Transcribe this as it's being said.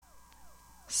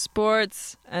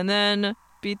sports, and then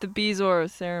beat the Bezoar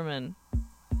with Theremin.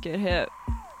 Get hip.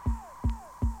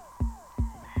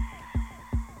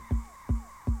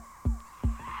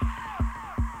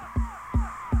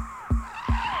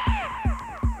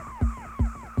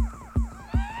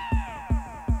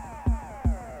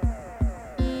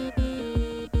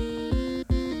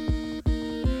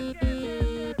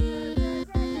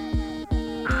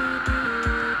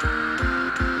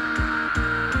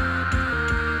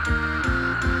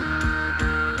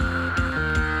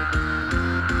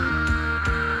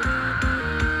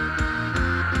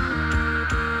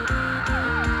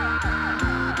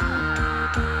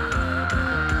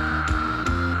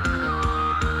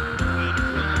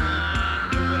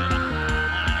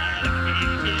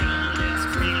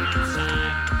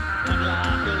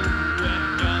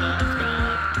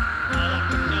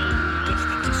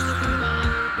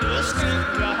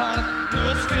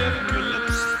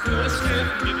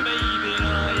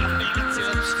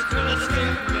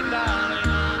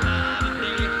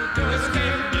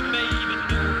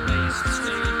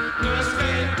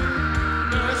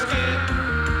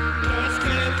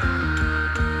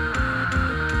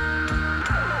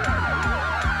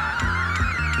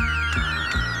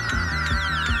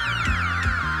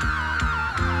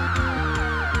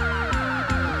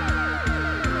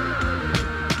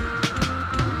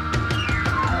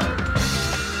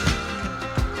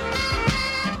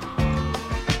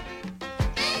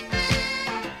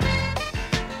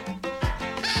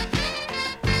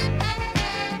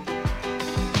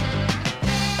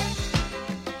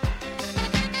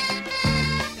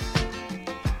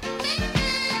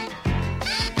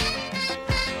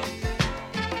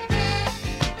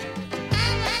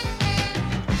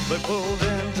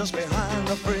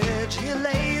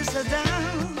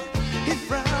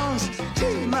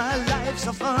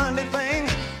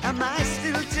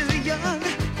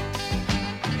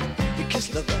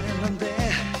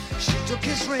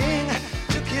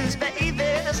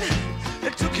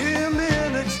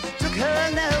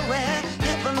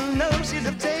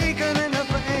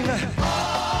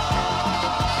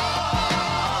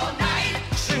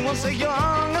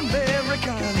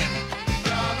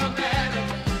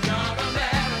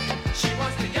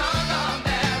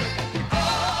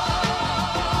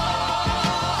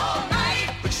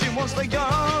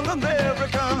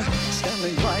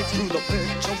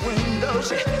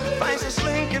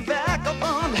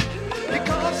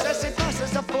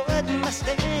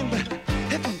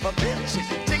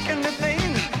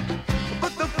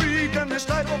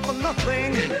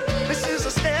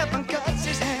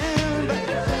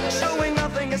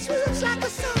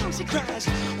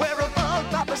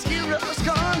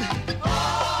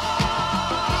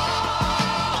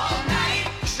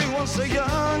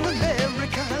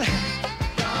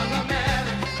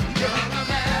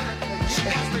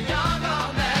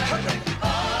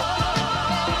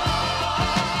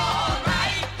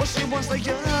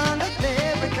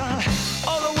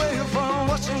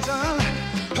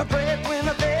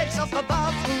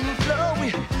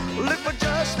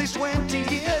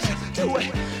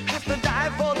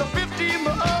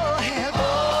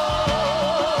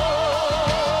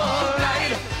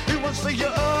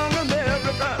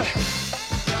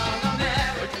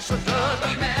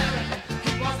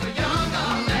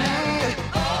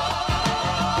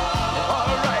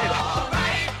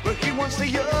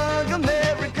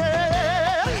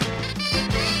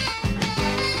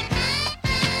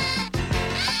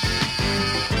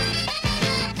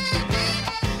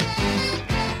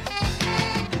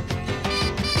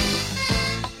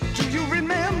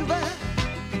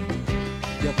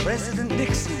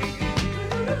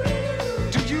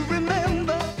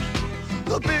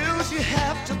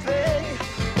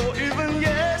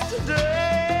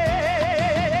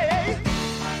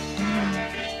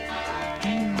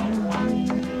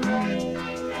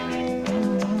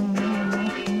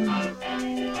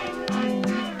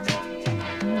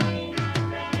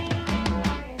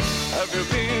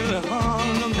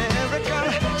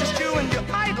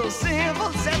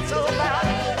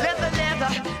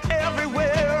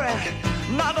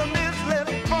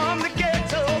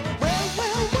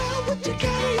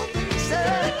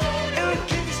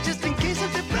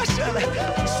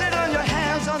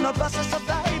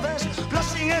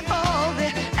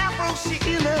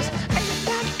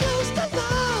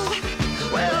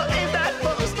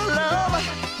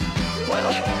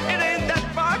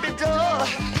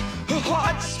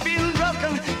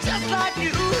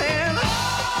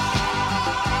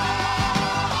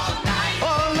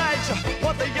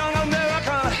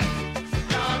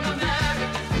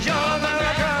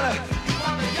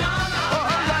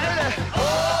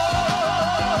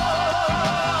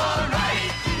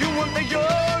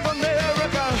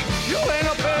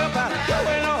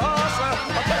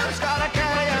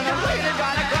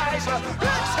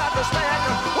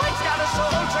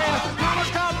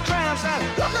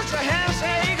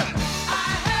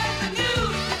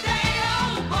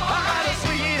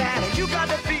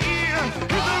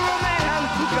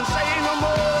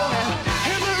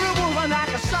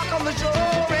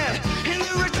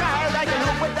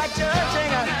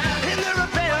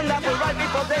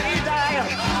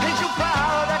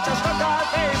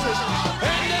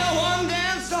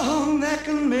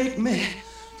 me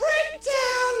break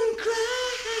down and cry.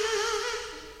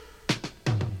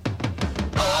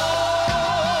 Oh,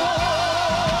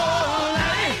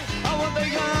 Lady, I want the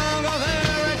young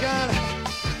American.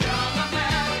 Young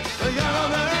American. The young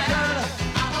American.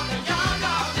 I want the young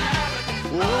American.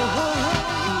 Oh,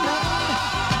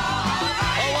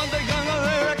 I want the young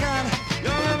American.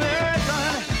 Young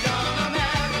American. Young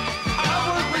American. I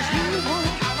work with you, boy.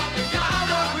 I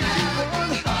work with you, boy.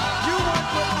 You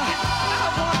want what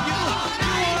I want you. You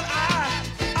want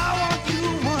I want you,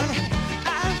 one.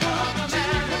 I want you.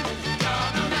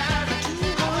 Young American.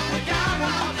 You want the young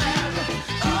American.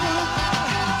 You want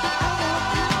I want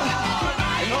you.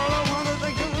 And all I want is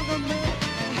the young American.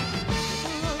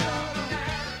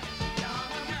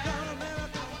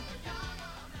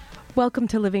 Welcome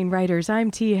to Living Writers. I'm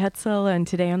T. Hetzel, and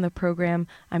today on the program,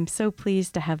 I'm so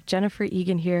pleased to have Jennifer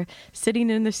Egan here, sitting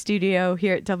in the studio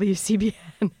here at WCBN.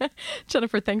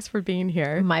 Jennifer, thanks for being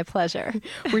here. My pleasure.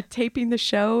 We're taping the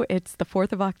show. It's the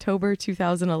 4th of October,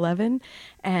 2011,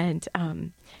 and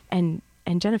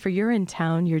Jennifer, you're in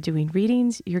town. You're doing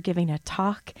readings. You're giving a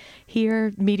talk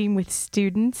here, meeting with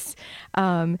students,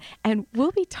 and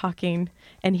we'll be talking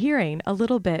and hearing a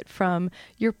little bit from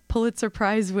your Pulitzer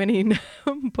Prize-winning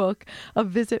book, A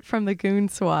Visit from the Goon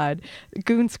Squad.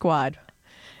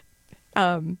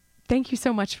 Thank you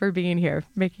so much for being here.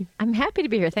 I'm happy to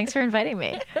be here. Thanks for inviting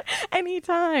me.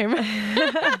 Anytime.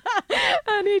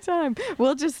 Anytime.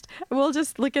 We'll just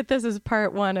look at this as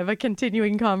part one of a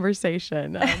continuing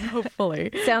conversation,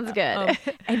 hopefully. Sounds good.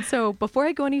 And so before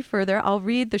I go any further, I'll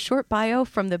read the short bio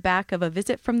from the back of A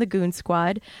Visit from the Goon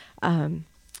Squad, and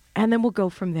then we'll go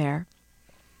from there.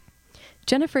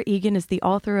 Jennifer Egan is the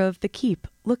author of The Keep,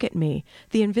 Look at Me,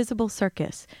 The Invisible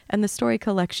Circus, and the story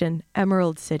collection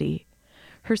Emerald City.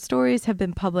 Her stories have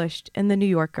been published in The New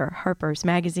Yorker, Harper's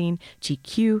Magazine,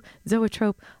 GQ,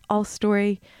 Zoetrope, All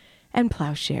Story, and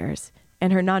Plowshares.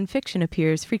 And her nonfiction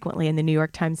appears frequently in the New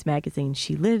York Times Magazine.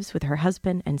 She lives with her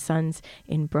husband and sons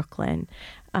in Brooklyn.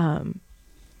 And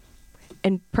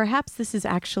perhaps this is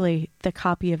actually the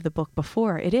copy of the book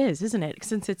before. It is, isn't it?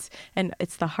 Since it's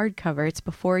the hardcover. It's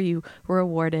before you were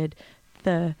awarded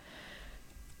the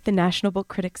National Book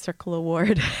Critics Circle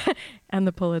Award and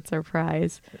the Pulitzer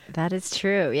Prize. That is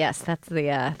true. Yes, that's the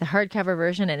hardcover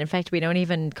version. And in fact, we don't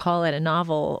even call it a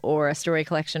novel or a story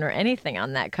collection or anything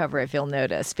on that cover, if you'll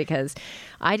notice, because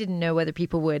I didn't know whether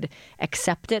people would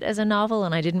accept it as a novel,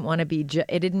 and I didn't want to be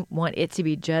didn't want it to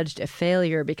be judged a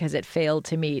failure because it failed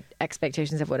to meet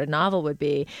expectations of what a novel would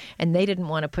be, and they didn't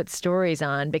want to put stories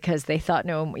on because they thought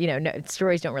no,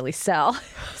 stories don't really sell.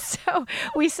 So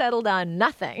we settled on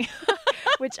nothing.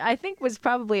 Which I think was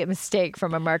probably a mistake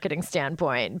from a marketing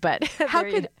standpoint. But how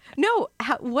could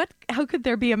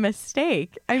there be a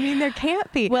mistake? I mean, there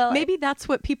can't be. Well, maybe that's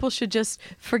what people should just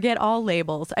forget all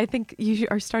labels. I think you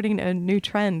are starting a new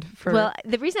trend for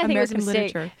the reason I think American it was a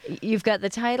mistake, literature. You've got the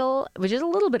title, which is a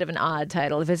little bit of an odd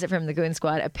title, A Visit from the Goon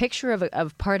Squad, a picture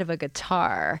of part of a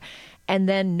guitar, and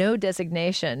then no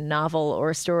designation, novel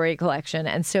or story collection.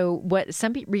 And so what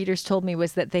some readers told me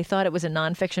was that they thought it was a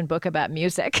nonfiction book about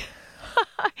music.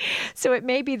 So it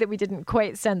may be that we didn't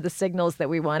quite send the signals that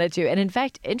we wanted to. And in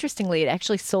fact, interestingly, it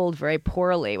actually sold very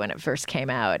poorly when it first came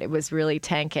out. It was really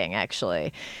tanking,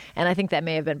 actually. And I think that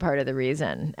may have been part of the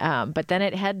reason. But then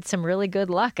it had some really good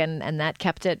luck, and that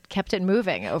kept it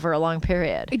moving over a long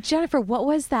period. Jennifer, what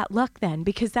was that luck then?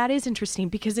 Because that is interesting,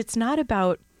 because it's not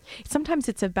about, sometimes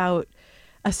it's about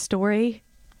a story,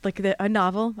 like a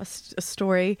novel, a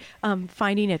story,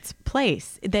 finding its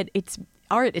place, that it's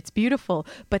art, it's beautiful,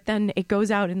 but then it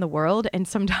goes out in the world, and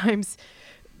sometimes,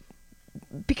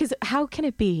 because how can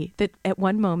it be that at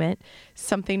one moment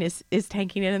something is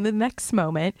tanking it, and the next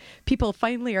moment people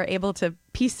finally are able to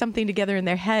piece something together in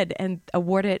their head and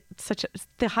award it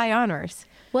the high honors?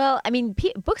 Well, I mean,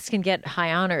 books can get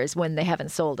high honors when they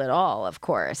haven't sold at all, of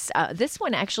course. This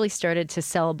one actually started to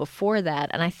sell before that.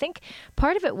 And I think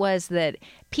part of it was that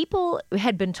people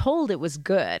had been told it was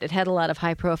good. It had a lot of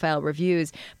high-profile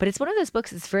reviews. But it's one of those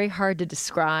books that's very hard to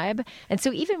describe. And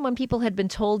so even when people had been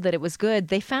told that it was good,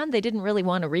 they found they didn't really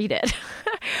want to read it,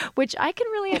 which I can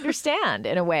really understand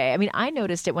in a way. I mean, I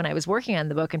noticed it when I was working on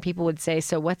the book, and people would say,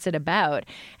 so what's it about?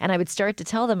 And I would start to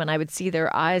tell them, and I would see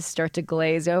their eyes start to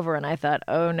glaze over. And I thought,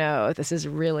 oh no, this is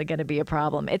really going to be a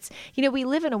problem. It's, we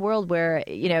live in a world where,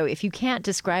 if you can't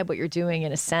describe what you're doing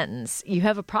in a sentence, you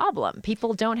have a problem.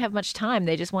 People don't have much time.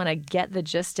 They just want to get the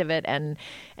gist of it and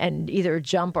either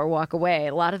jump or walk away.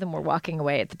 A lot of them were walking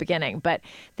away at the beginning, but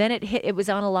then it was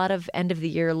on a lot of end of the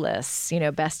year lists,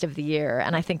 best of the year.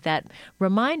 And I think that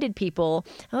reminded people,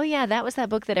 oh yeah, that was that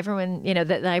book that everyone,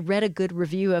 that I read a good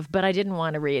review of, but I didn't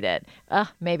want to read it.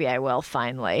 Maybe I will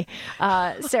finally.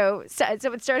 So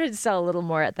it started to sell a little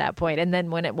more at that point. And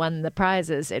then when it won the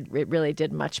prizes, it really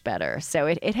did much better. So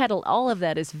it had all of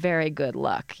that is very good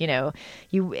luck.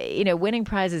 Winning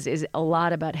prizes is a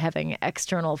lot about having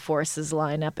external forces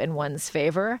line up in one's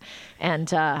favor.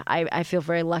 And I feel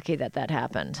very lucky that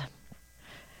happened.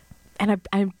 And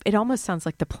it almost sounds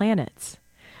like the planets.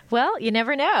 Well, you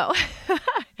never know.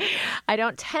 I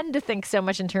don't tend to think so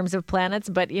much in terms of planets,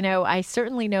 but, I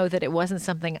certainly know that it wasn't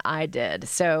something I did.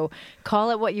 So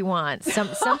call it what you want.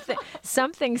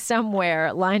 Something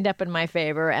somewhere lined up in my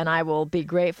favor, and I will be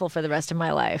grateful for the rest of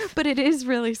my life. But it is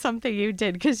really something you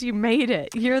did because you made it.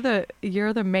 You're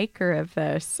the maker of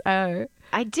this.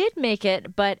 I did make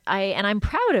it, but I'm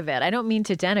proud of it. I don't mean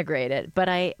to denigrate it, but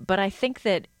I think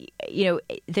that,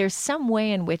 there's some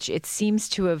way in which it seems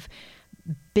to have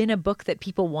been a book that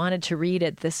people wanted to read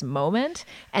at this moment,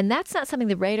 and that's not something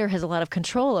the writer has a lot of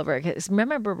control over. Because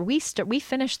remember, we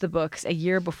finished the books a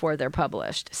year before they're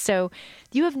published, so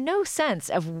you have no sense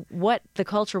of what the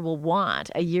culture will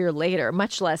want a year later,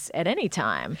 much less at any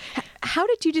time. How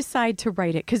did you decide to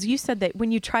write it? Because you said that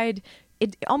when you tried,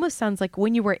 it almost sounds like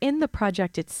when you were in the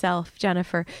project itself,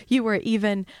 Jennifer, you were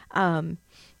even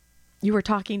you were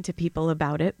talking to people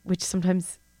about it, which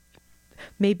sometimes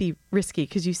may be risky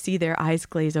because you see their eyes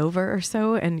glaze over or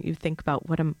so, and you think about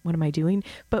what am I doing?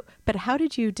 But how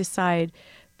did you decide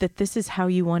that this is how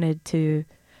you wanted to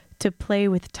play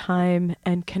with time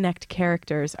and connect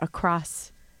characters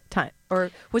across time? Or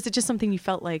was it just something you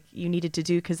felt like you needed to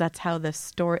do because that's how the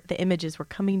images were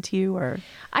coming to you? Or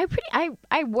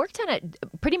I worked on it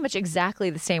pretty much exactly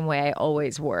the same way I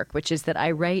always work, which is that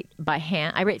I write by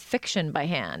hand. I write fiction by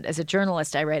hand. As a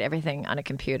journalist, I write everything on a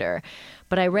computer,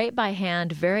 but I write by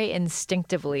hand very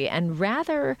instinctively and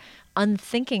rather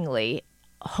unthinkingly.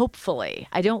 Hopefully,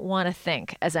 I don't want to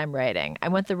think as I'm writing. I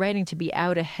want the writing to be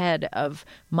out ahead of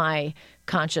my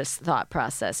conscious thought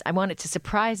process. I want it to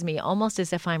surprise me almost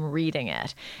as if I'm reading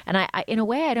it. And I in a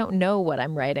way, I don't know what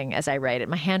I'm writing as I write it.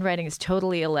 My handwriting is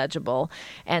totally illegible.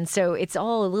 And so it's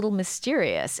all a little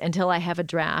mysterious until I have a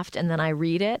draft, and then I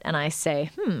read it and I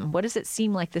say, what does it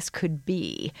seem like this could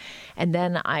be? And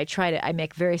then I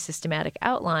make very systematic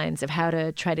outlines of how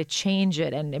to try to change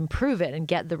it and improve it and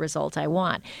get the result I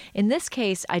want. In this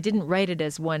case, I didn't write it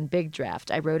as one big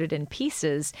draft. I wrote it in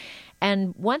pieces.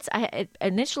 And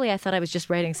initially I thought I was just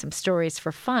writing some stories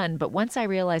for fun, but once I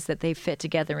realized that they fit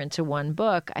together into one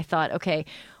book, I thought, okay,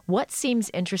 what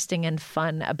seems interesting and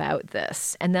fun about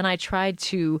this? And then I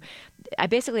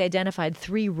basically identified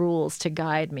 3 rules to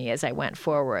guide me as I went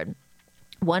forward.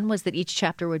 One was that each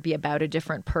chapter would be about a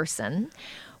different person.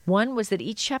 One was that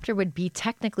each chapter would be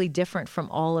technically different from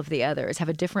all of the others, have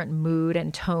a different mood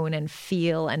and tone and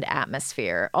feel and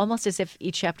atmosphere, almost as if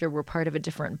each chapter were part of a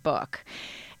different book.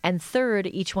 And third,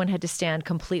 each one had to stand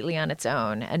completely on its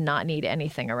own and not need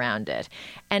anything around it.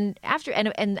 And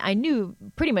I knew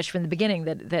pretty much from the beginning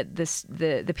that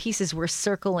the pieces were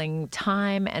circling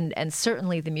time and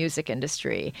certainly the music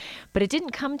industry. But it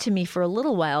didn't come to me for a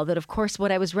little while that, of course,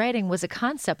 what I was writing was a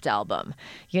concept album.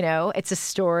 It's a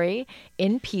story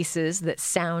in pieces that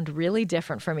sound really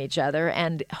different from each other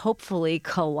and hopefully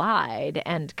collide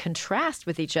and contrast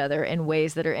with each other in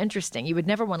ways that are interesting. You would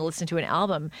never want to listen to an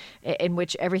album in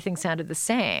which everything sounded the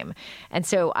same. And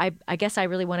so I guess I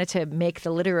really wanted to make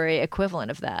the literary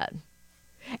equivalent of that.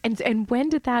 And when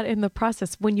did that in the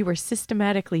process, when you were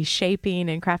systematically shaping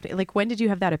and crafting, like when did you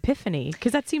have that epiphany?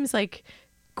 Because that seems like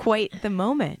quite the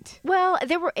moment. Well,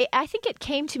 I think it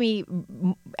came to me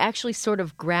actually sort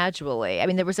of gradually. I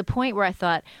mean, there was a point where I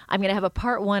thought, I'm going to have a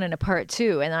part 1 and a part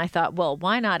 2. And I thought, well,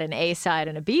 why not an A side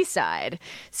and a B side?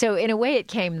 So in a way, it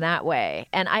came that way.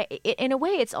 And in a way,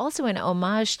 it's also an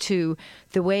homage to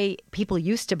the way people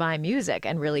used to buy music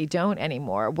and really don't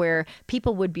anymore, where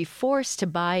people would be forced to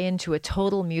buy into a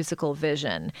total musical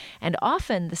vision. And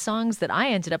often the songs that I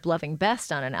ended up loving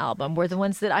best on an album were the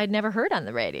ones that I'd never heard on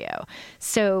the radio.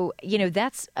 So,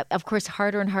 that's, of course,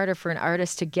 harder and harder for an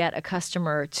artist to get a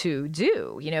customer to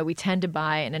do. We tend to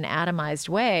buy in an atomized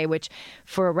way, which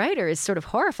for a writer is sort of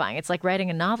horrifying. It's like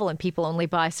writing a novel and people only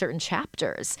buy certain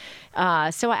chapters.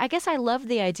 So I guess I love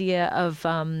the idea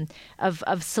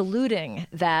of saluting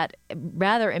that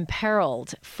rather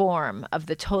imperiled form of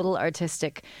the total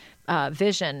artistic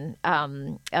vision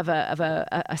of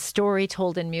a story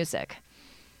told in music.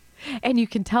 And you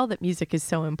can tell that music is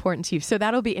so important to you. So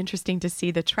that'll be interesting to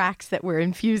see the tracks that we're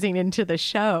infusing into the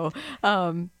show.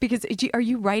 Because are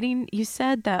you writing? You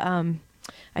said that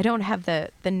I don't have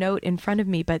the note in front of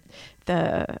me, but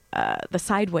the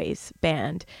Sideways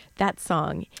band, that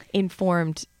song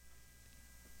informed.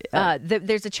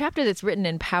 There's a chapter that's written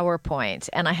in PowerPoint,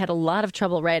 and I had a lot of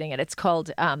trouble writing it. It's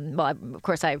called, of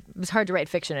course, it was hard to write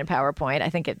fiction in PowerPoint. I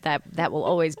think that will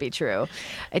always be true.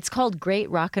 It's called Great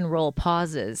Rock and Roll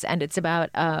Pauses, and it's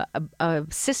about a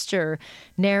sister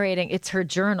narrating. It's her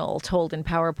journal told in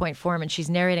PowerPoint form, and she's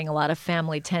narrating a lot of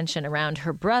family tension around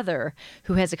her brother,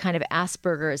 who has a kind of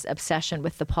Asperger's obsession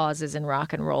with the pauses in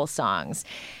rock and roll songs.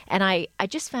 And I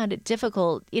just found it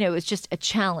difficult. It was just a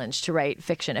challenge to write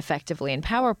fiction effectively in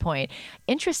PowerPoint.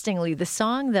 Interestingly, the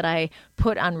song that I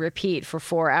put on repeat for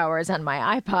 4 hours on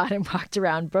my iPod and walked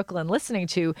around Brooklyn listening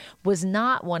to was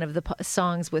not one of the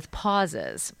songs with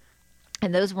pauses.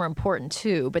 And those were important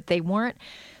too, but they weren't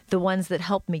the ones that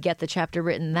helped me get the chapter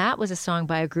written. That was a song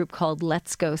by a group called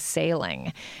Let's Go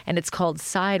Sailing, and it's called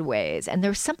Sideways. And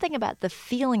there's something about the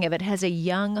feeling of it. It has a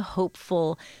young,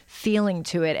 hopeful feeling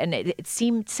to it. And it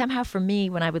seemed somehow for me,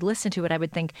 when I would listen to it, I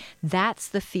would think, that's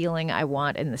the feeling I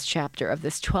want in this chapter of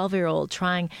this 12-year-old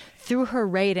trying through her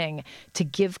writing to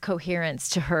give coherence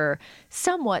to her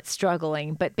somewhat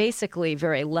struggling, but basically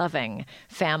very loving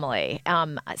family.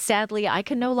 Sadly, I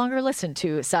can no longer listen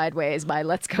to Sideways by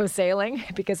Let's Go Sailing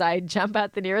because I jump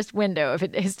out the nearest window if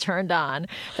it is turned on.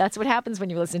 That's what happens when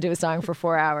you listen to a song for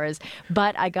 4 hours.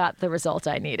 But I got the result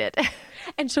I needed.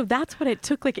 And so that's what it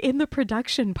took, like in the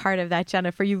production part of that,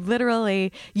 Jennifer, you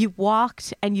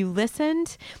walked and you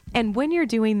listened. And when you're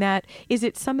doing that, is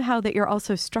it somehow that you're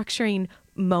also structuring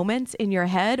moments in your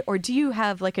head, or do you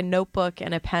have like a notebook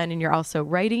and a pen and you're also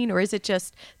writing, or is it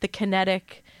just the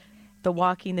kinetic, the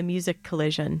walking, the music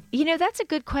collision? That's a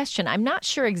good question. I'm not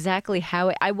sure exactly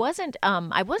how I wasn't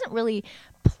really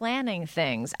planning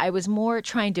things. I was more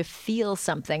trying to feel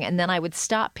something, and then I would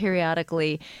stop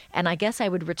periodically, and I guess I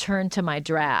would return to my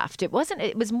draft. It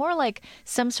was more like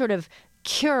some sort of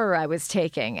cure I was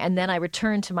taking, and then I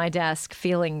returned to my desk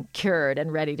feeling cured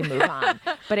and ready to move on.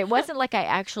 But it wasn't like I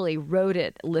actually wrote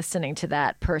it listening to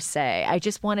that per se. I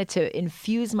just wanted to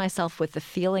infuse myself with the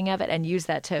feeling of it and use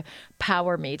that to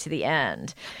power me to the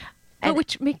end. I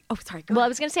was going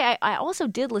to say, I also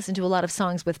did listen to a lot of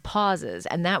songs with pauses,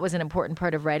 and that was an important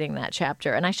part of writing that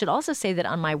chapter. And I should also say that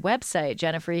on my website,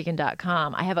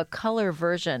 jenniferegan.com, I have a color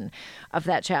version of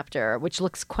that chapter, which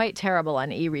looks quite terrible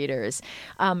on e-readers,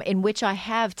 in which I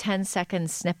have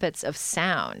 10-second snippets of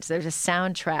sound. There's a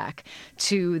soundtrack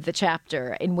to the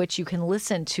chapter in which you can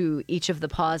listen to each of the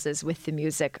pauses with the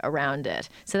music around it.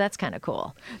 So that's kind of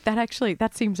cool.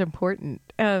 That seems important,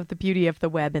 the beauty of the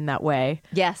web in that way.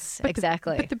 Yes.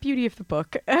 Exactly. But the beauty of the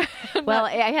book. Well,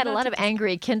 I had a lot of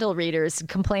angry Kindle readers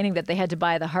complaining that they had to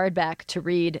buy the hardback to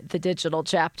read the digital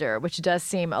chapter, which does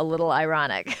seem a little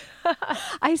ironic.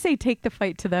 I say take the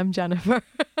fight to them, Jennifer.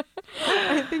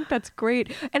 I think that's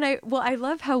great. And I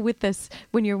love how with this,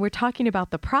 when we're talking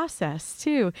about the process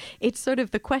too, it's sort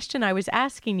of the question I was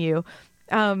asking you,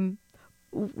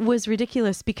 was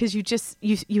ridiculous because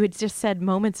you had just said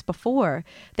moments before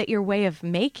that your way of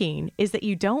making is that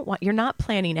you're not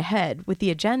planning ahead with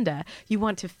the agenda. You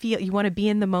want to be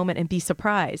in the moment and be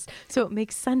surprised. So it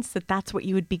makes sense that that's what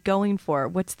you would be going for.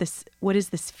 What is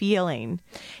this feeling?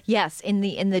 Yes, in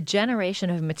the generation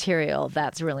of material,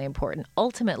 that's really important.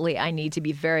 Ultimately, I need to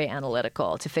be very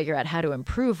analytical to figure out how to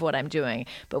improve what I'm doing.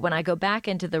 But when I go back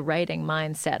into the writing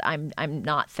mindset, I'm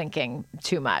not thinking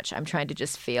too much. I'm trying to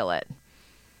just feel it.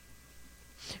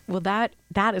 Well, that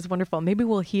is wonderful. Maybe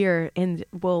we'll hear, and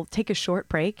we'll take a short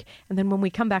break, and then when we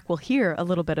come back, we'll hear a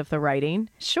little bit of the writing.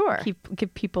 Sure.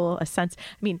 Give people a sense.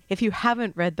 I mean, if you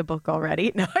haven't read the book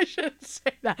already, no, I shouldn't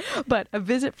say that, but A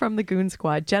Visit from the Goon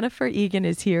Squad. Jennifer Egan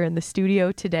is here in the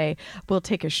studio today. We'll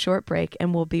take a short break,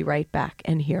 and we'll be right back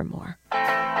and hear more.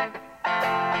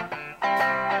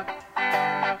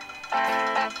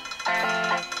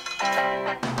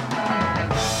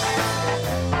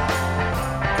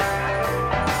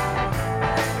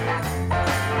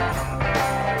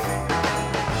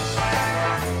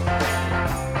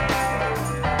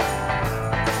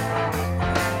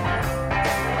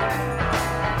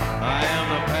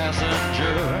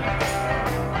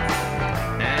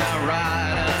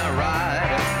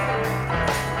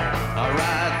 I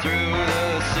ride through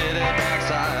the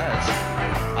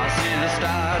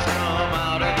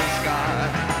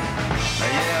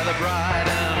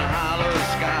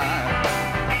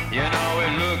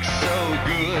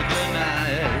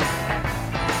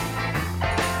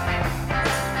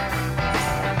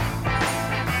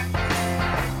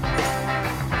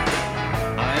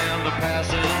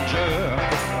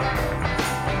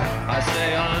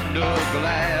under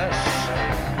glass.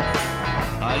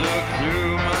 I look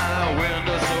through my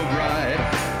window so bright,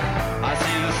 I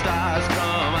see the stars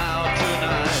come out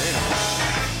tonight.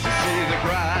 I see the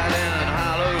bright and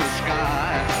hollow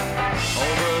sky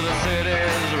over the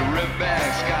city's ripped back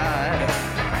sky,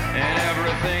 and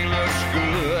everything looks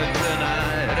good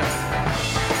tonight.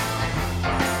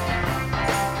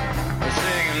 I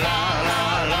sing la la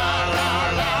la la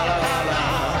la la la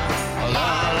la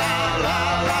la la la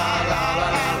la la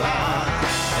la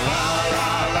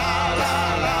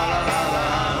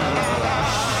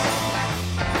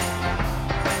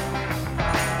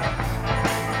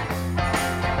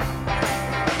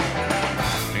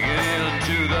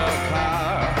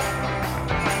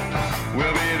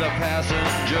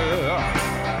passenger.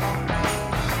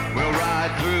 We'll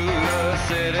ride through the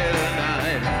city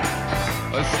tonight.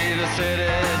 We'll see the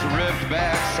city's ripped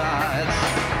back sides.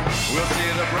 We'll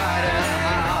see the bright and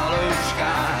hollow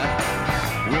sky.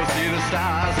 We'll see the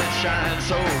stars that shine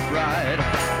so bright.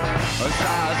 A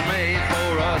stars made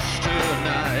for us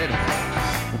tonight.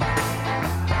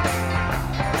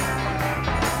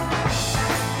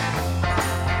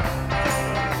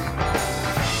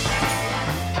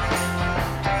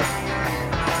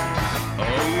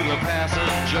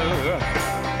 Passenger,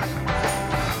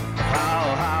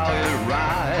 how it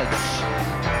rides.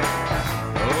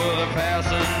 Oh, the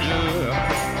passenger,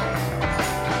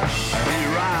 he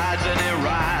rides and he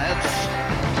rides.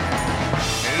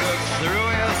 He looks through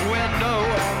his window.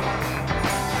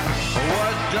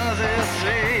 What does he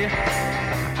see?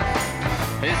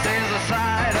 He sees the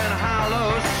side and hollow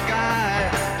sky.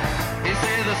 He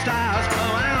sees the stars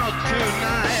come out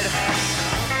tonight.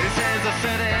 He sees the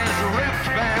city's ripped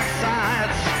back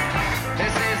sides. He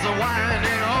sees the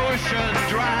winding ocean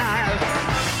drive.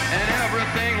 And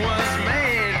everything was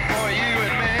made for you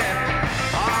and me.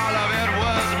 All of it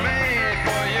was made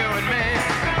for you and me.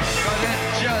 'Cause it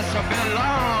just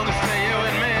belongs to you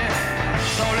and me.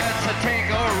 So let's take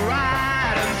a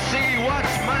ride and see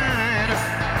what's mine.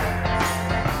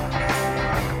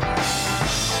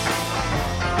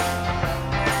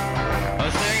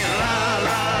 Singing la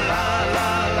la la la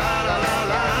la la la la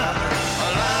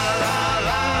la la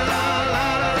la la la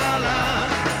la la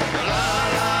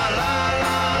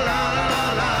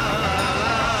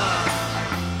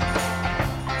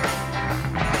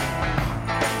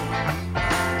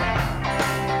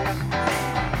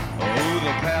Oh,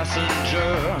 the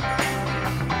passenger,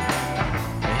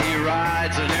 he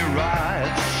rides and he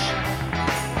rides.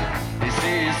 He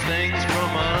sees things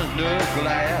from under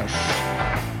glass.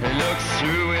 He looks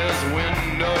through his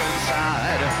window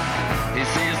inside. He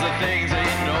sees the things he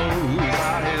knows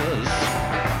are his.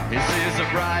 He sees the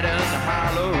bright and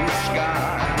hollow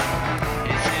sky.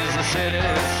 He sees the city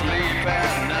sleep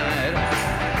at night.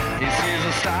 He sees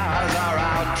the stars are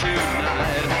out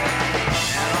tonight.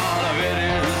 And all of it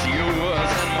is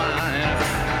yours and mine.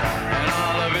 And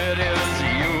all of it is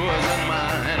yours and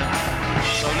mine.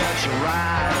 So let's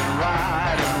ride and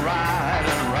ride and ride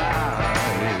and ride.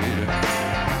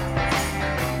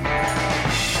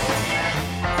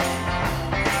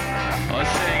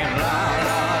 Singing la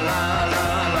la la la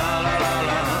la la la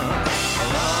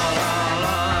la la la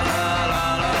la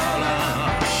la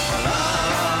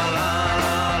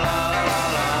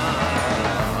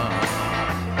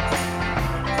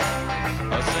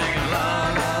singing la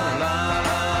la la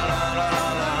la la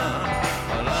la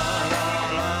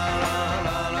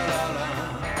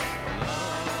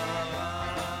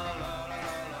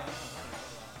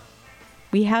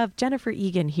We have Jennifer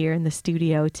Egan here in the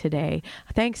studio today.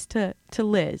 Thanks to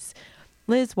Liz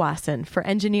Wasson for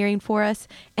engineering for us.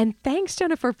 And thanks,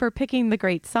 Jennifer, for picking the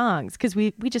great songs, because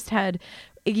we just had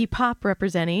Iggy Pop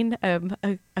representing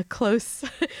a close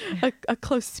a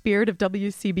close spirit of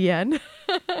WCBN.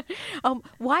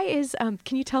 Why is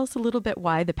can you tell us a little bit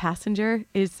why The Passenger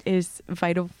is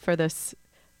vital for this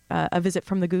A Visit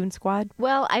from the Goon Squad?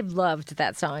 Well, I've loved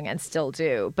that song and still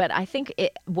do, but I think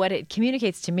what it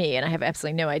communicates to me, and I have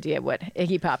absolutely no idea what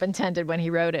Iggy Pop intended when he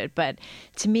wrote it, but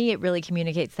to me it really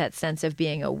communicates that sense of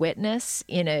being a witness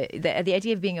the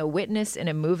idea of being a witness in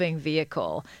a moving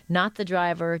vehicle, not the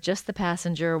driver, just the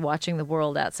passenger watching the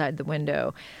world outside the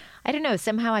window. I don't know.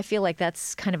 Somehow I feel like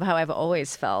that's kind of how I've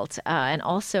always felt. And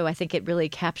also I think it really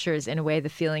captures in a way the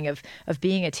feeling of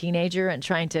being a teenager and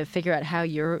trying to figure out how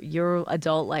your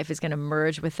adult life is going to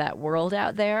merge with that world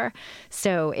out there.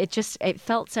 So it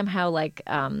felt somehow like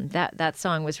that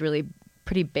song was really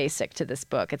pretty basic to this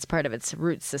book. It's part of its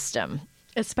root system.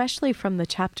 Especially from the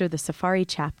chapter, the Safari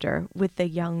chapter, with the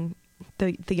young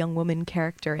woman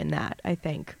character in that, I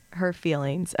think. Her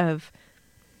feelings of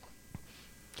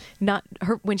not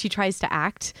her when she tries to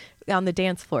act on the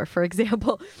dance floor, for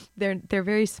example. They're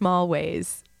very small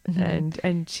ways,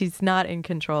 and she's not in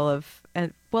control of.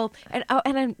 And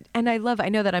I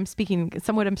know that I'm speaking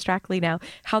somewhat abstractly now.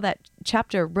 How that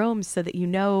chapter roams so that you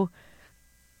know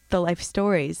the life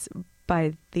stories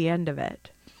by the end of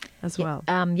it as well.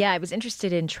 I was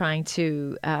interested in trying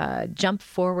to jump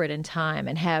forward in time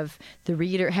and have the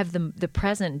reader, have the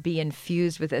present be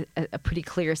infused with a pretty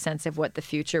clear sense of what the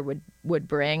future would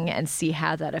bring, and see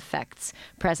how that affects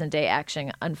present day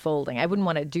action unfolding. I wouldn't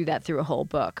want to do that through a whole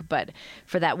book, but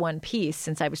for that one piece,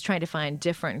 since I was trying to find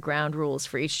different ground rules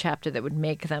for each chapter that would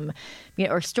make them,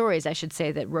 or stories, I should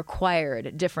say, that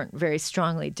required very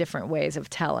strongly different ways of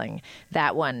telling,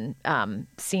 that one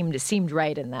seemed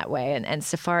right in that way. And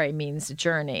Safari means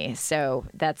journey. So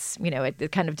that's,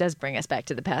 it kind of does bring us back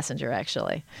to the passenger,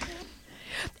 actually.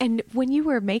 And when you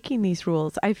were making these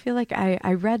rules, I feel like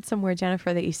I read somewhere,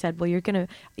 Jennifer, that you said, well,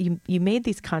 you made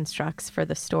these constructs for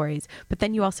the stories, but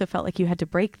then you also felt like you had to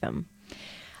break them.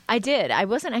 I did. I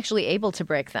wasn't actually able to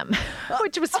break them,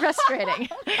 which was frustrating.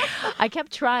 I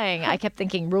kept trying. I kept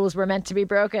thinking rules were meant to be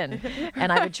broken.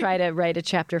 And I would try to write a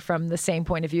chapter from the same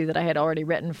point of view that I had already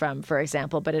written from, for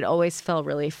example, but it always fell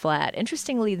really flat.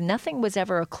 Interestingly, nothing was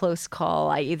ever a close call.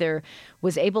 I either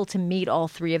was able to meet all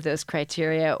three of those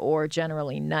criteria or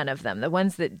generally none of them. The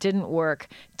ones that didn't work,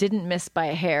 didn't miss by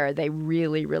a hair, they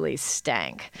really, really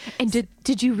stank. And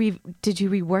did you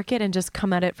rework it and just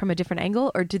come at it from a different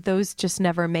angle, or did those just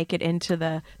never make it into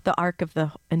the arc of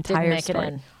the entire Didn't make story?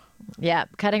 it in. Yeah,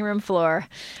 cutting room floor.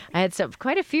 I had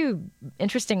quite a few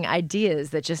interesting ideas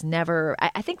that just never.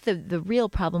 I think the real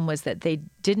problem was that they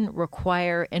didn't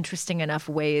require interesting enough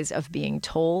ways of being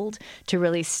told to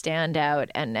really stand out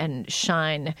and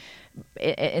shine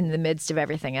in the midst of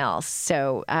everything else.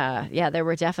 So there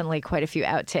were definitely quite a few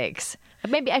outtakes.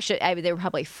 Maybe there were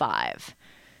probably 5.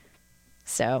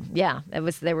 So yeah, it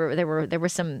was there were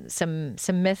some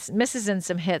misses and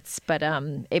some hits, but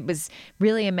it was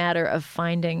really a matter of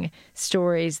finding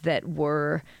stories that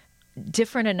were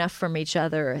different enough from each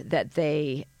other that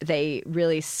they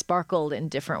really sparkled in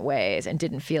different ways and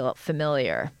didn't feel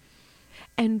familiar.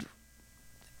 And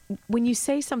when you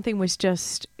say something was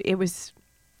just, it was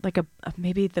like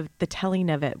maybe the telling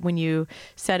of it, when you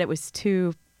said it was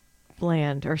too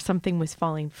bland or something was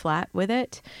falling flat with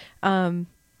it.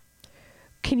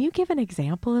 Can you give an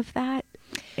example of that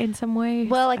in some way?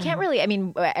 Well, I can't really,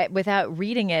 without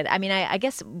reading it, I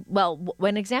guess,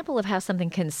 one example of how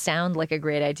something can sound like a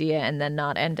great idea and then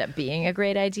not end up being a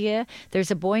great idea,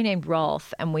 there's a boy named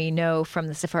Rolf, and we know from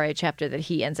the Safari chapter that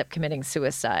he ends up committing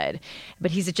suicide. But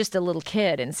he's just a little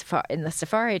kid in the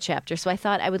Safari chapter, so I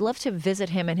thought I would love to visit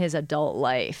him in his adult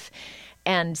life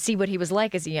and see what he was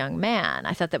like as a young man.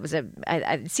 I thought that was it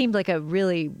seemed like a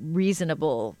really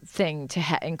reasonable thing to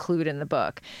include in the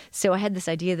book. So I had this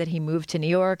idea that he moved to New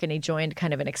York and he joined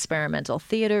kind of an experimental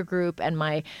theater group. And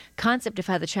my concept of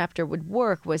how the chapter would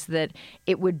work was that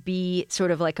it would be sort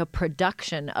of like a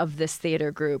production of this theater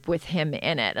group with him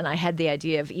in it. And I had the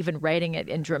idea of even writing it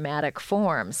in dramatic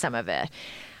form, some of it.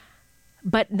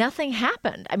 But nothing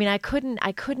happened. I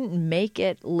couldn't make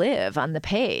it live on the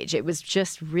page. It was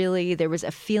just really, there was a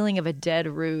feeling of a dead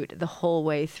root the whole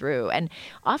way through. And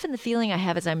often the feeling I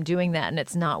have as I'm doing that and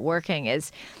it's not working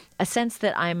is a sense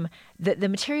that the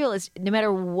material is, no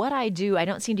matter what I do, I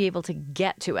don't seem to be able to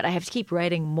get to it. I have to keep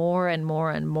writing more and more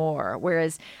and more.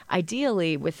 Whereas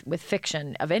ideally with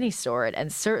fiction of any sort,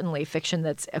 and certainly fiction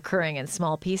that's occurring in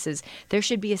small pieces, there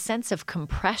should be a sense of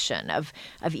compression, of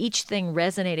each thing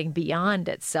resonating beyond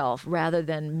itself, rather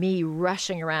than me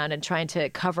rushing around and trying to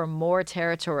cover more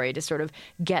territory to sort of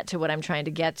get to what I'm trying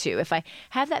to get to. If I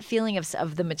have that feeling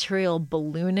of the material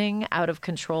ballooning out of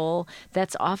control,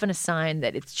 that's often a sign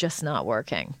that it's just not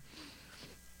working.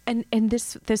 And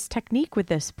this technique with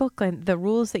this book and the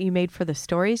rules that you made for the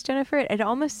stories, Jennifer, it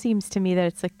almost seems to me that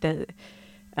it's like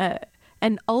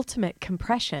an ultimate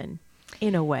compression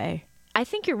in a way. I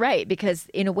think you're right, because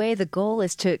in a way the goal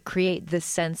is to create this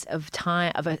sense of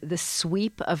time, the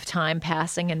sweep of time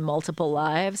passing in multiple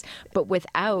lives, but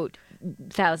without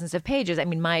thousands of pages.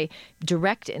 My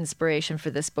direct inspiration for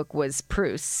this book was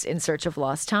Proust's In Search of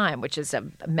Lost Time, which is a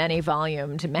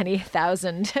many-volumed, many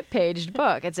thousand-paged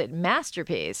book. It's a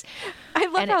masterpiece. I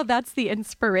love how that's the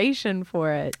inspiration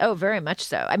for it. Oh, very much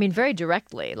so. Very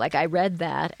directly. Like, I read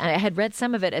that, and I had read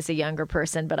some of it as a younger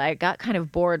person, but I got kind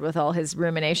of bored with all his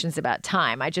ruminations about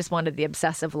time. I just wanted the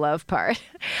obsessive love part.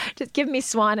 Just give me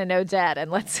Swan and Odette, and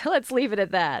let's leave it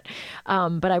at that.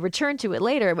 But I returned to it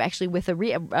later, actually, with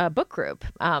a book group.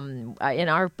 In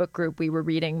our book group, we were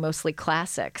reading mostly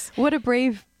classics. What a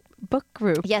brave book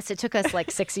group. Yes, it took us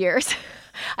like 6 years.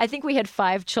 I think we had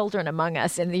 5 children among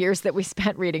us in the years that we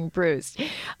spent reading Proust.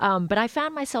 But I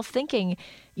found myself thinking,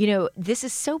 this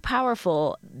is so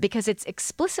powerful because it's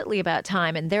explicitly about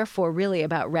time and therefore really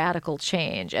about radical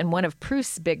change. And one of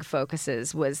Proust's big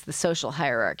focuses was the social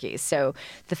hierarchy. So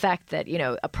the fact that,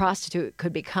 a prostitute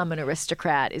could become an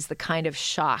aristocrat is the kind of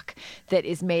shock that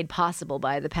is made possible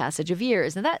by the passage of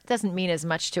years. And that doesn't mean as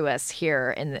much to us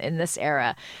here in this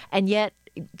era. And yet,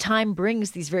 time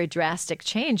brings these very drastic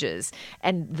changes.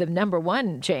 And the number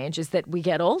one change is that we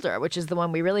get older, which is the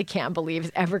one we really can't believe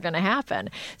is ever going to happen.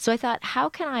 So I thought, how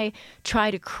can I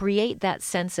try to create that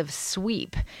sense of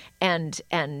sweep and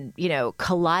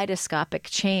kaleidoscopic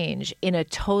change in a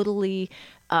totally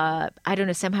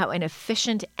somehow an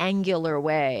efficient, angular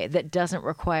way that doesn't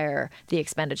require the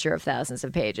expenditure of thousands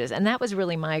of pages. And that was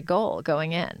really my goal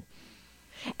going in.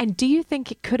 And do you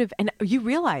think it could have, and you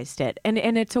realized it, and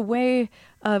it's a way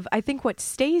of, I think what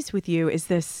stays with you is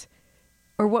this,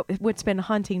 or what's been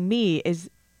haunting me is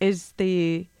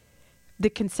the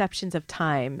conceptions of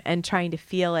time and trying to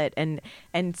feel it and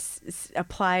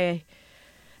apply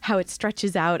how it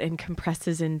stretches out and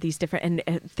compresses in these different,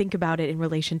 and think about it in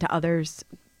relation to others'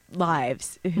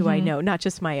 lives who I know, not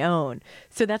just my own.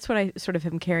 So that's what I sort of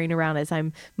am carrying around as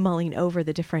I'm mulling over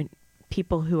the different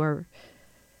people who are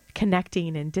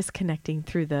connecting and disconnecting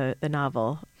through the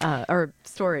novel or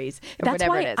stories. That's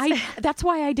why that's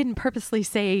why I didn't purposely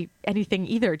say anything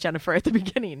either, Jennifer, at the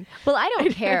beginning. Well, I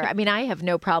don't care. I mean, I have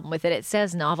no problem with it. It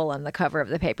says novel on the cover of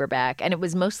the paperback, and it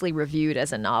was mostly reviewed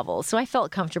as a novel. So I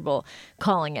felt comfortable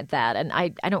calling it that. And I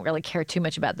don't really care too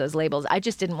much about those labels. I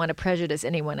just didn't want to prejudice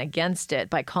anyone against it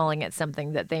by calling it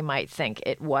something that they might think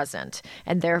it wasn't,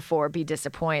 and therefore be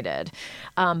disappointed.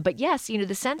 But yes,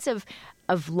 the sense of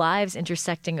lives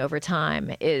intersecting over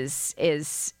time is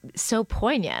so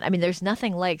poignant. I mean, there's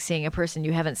nothing like seeing a person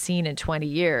you haven't seen in 20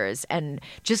 years and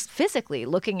just physically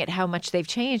looking at how much they've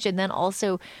changed, and then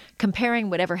also comparing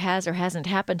whatever has or hasn't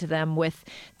happened to them with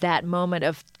that moment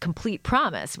of complete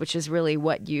promise, which is really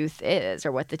what youth is,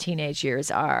 or what the teenage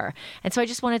years are. And so I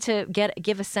just wanted to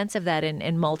give a sense of that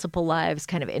in multiple lives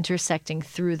kind of intersecting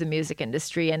through the music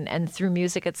industry and through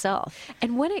music itself.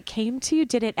 And when it came to you,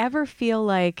 did it ever feel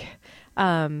like,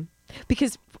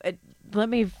 because let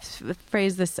me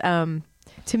phrase this,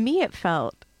 to me it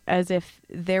felt as if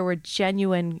there were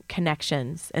genuine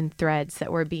connections and threads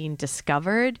that were being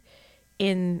discovered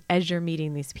as you're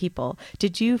meeting these people.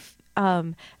 Did you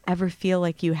ever feel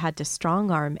like you had to strong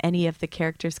arm any of the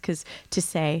characters to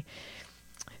say,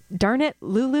 darn it,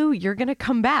 Lulu, you're going to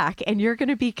come back and you're going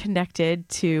to be connected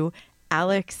to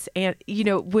Alex? And,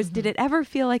 did it ever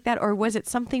feel like that? Or was it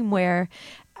something where,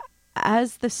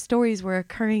 as the stories were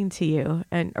occurring to you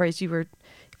or as you were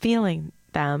feeling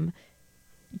them,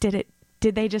 did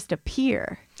they just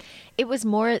appear? It was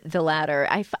more the latter.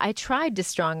 I tried to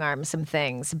strong arm some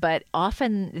things, but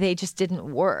often they just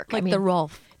didn't work. Like the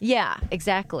Rolf. Yeah,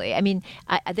 exactly. I mean,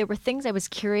 there were things I was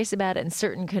curious about and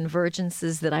certain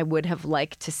convergences that I would have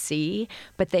liked to see,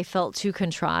 but they felt too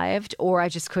contrived, or I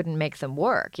just couldn't make them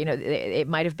work. It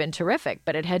might have been terrific,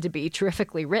 but it had to be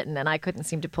terrifically written, and I couldn't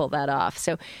seem to pull that off.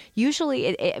 So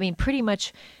usually, pretty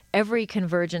much every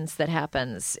convergence that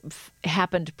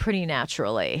happened pretty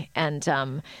naturally.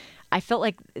 And I felt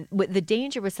like the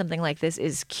danger with something like this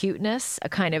is cuteness, a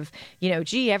kind of,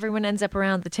 everyone ends up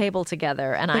around the table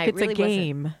together. And like it's a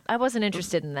game. I wasn't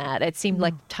interested in that. It seemed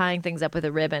like tying things up with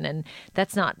a ribbon, and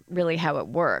that's not really how it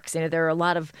works. There are a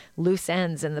lot of loose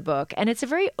ends in the book, and it's a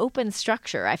very open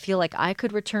structure. I feel like I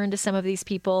could return to some of these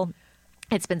people.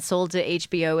 It's been sold to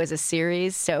HBO as a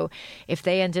series, so if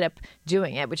they ended up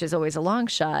doing it, which is always a long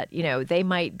shot, they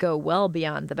might go well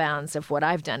beyond the bounds of what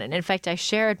I've done. And in fact, I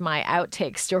shared my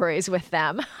outtake stories with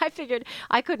them. I figured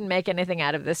I couldn't make anything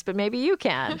out of this, but maybe you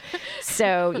can.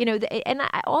 So,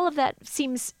 all of that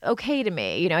seems okay to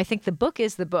me. I think the book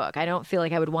is the book. I don't feel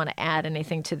like I would want to add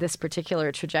anything to this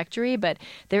particular trajectory, but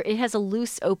it has a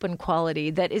loose, open quality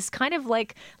that is kind of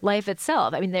like life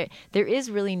itself. I mean, there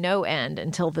is really no end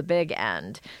until the big end.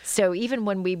 So even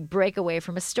when we break away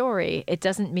from a story, it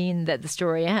doesn't mean that the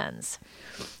story ends.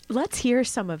 Let's hear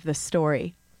some of the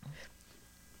story.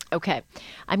 Okay.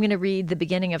 I'm going to read the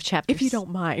beginning of chapter... If you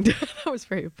don't mind. That was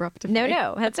very abrupt of me.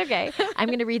 No, that's okay. I'm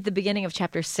going to read the beginning of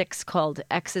chapter 6 called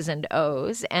X's and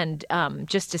O's. And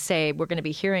just to say, we're going to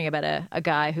be hearing about a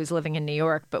guy who's living in New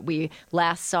York, but we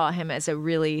last saw him as a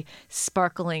really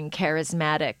sparkling,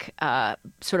 charismatic,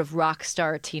 sort of rock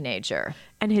star teenager.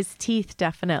 And his teeth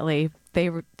definitely,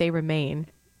 they remain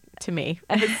to me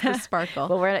as the sparkle.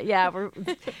 Well,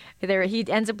 there. He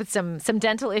ends up with some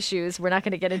dental issues. We're not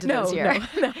going to get into those here.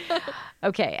 No.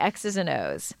 Okay, X's and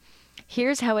O's.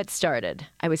 Here's how it started.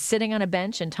 I was sitting on a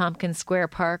bench in Tompkins Square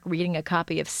Park reading a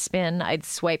copy of Spin I'd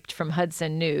swiped from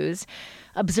Hudson News,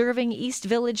 observing East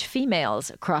Village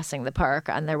females crossing the park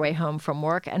on their way home from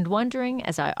work and wondering,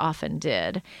 as I often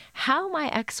did, how my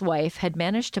ex-wife had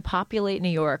managed to populate New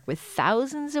York with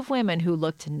thousands of women who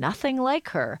looked nothing like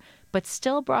her, but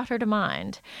still brought her to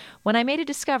mind, when I made a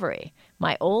discovery.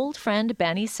 My old friend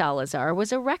Benny Salazar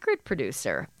was a record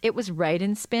producer. It was right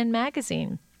in Spin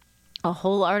magazine. A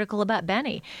whole article about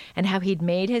Benny and how he'd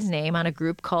made his name on a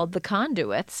group called The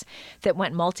Conduits that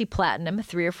went multi-platinum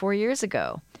 3 or 4 years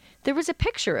ago. There was a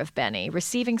picture of Benny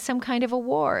receiving some kind of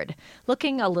award,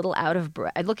 looking out of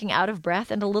breath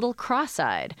and a little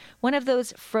cross-eyed, one of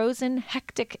those frozen,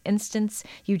 hectic instants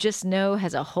you just know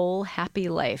has a whole happy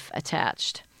life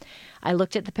attached. I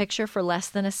looked at the picture for less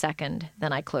than a second,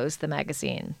 then I closed the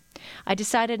magazine. I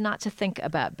decided not to think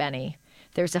about Benny.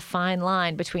 There's a fine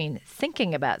line between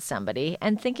thinking about somebody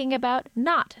and thinking about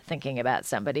not thinking about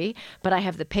somebody, but I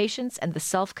have the patience and the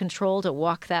self-control to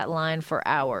walk that line for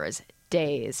hours,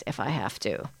 days if I have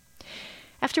to.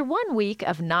 After 1 week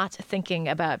of not thinking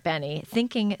about Benny,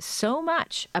 thinking so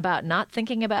much about not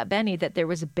thinking about Benny that there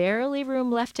was barely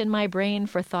room left in my brain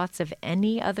for thoughts of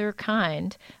any other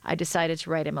kind, I decided to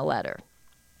write him a letter.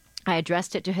 I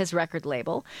addressed it to his record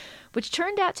label, which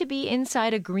turned out to be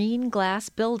inside a green glass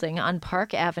building on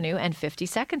Park Avenue and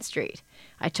 52nd Street.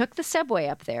 I took the subway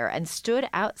up there and stood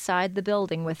outside the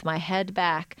building with my head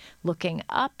back, looking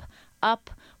up,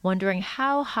 wondering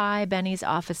how high Benny's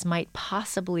office might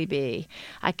possibly be.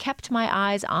 I kept my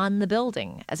eyes on the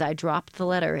building as I dropped the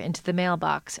letter into the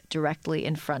mailbox directly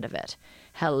in front of it.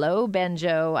 "Hello,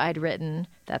 Benjo," I'd written.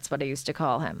 That's what I used to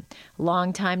call him.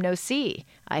 "Long time no see.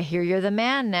 I hear you're the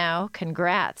man now.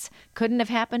 Congrats. Couldn't have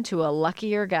happened to a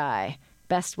luckier guy.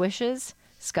 Best wishes,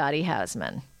 Scotty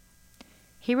Hausman."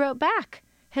 He wrote back.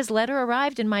 His letter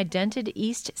arrived in my dented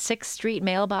East 6th Street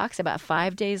mailbox about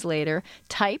 5 days later,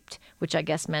 typed, which I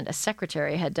guess meant a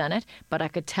secretary had done it, but I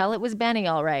could tell it was Benny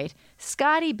all right.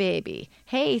 "Scotty, baby.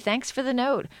 Hey, thanks for the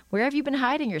note. Where have you been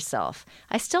hiding yourself?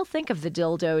 I still think of the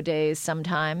dildo days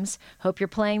sometimes. Hope you're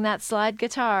playing that slide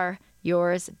guitar.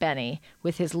 Yours, Benny,"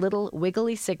 with his little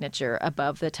wiggly signature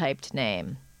above the typed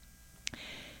name.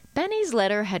 Benny's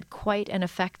letter had quite an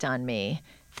effect on me.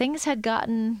 Things had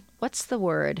gotten, what's the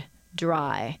word?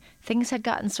 Dry. Things had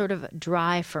gotten sort of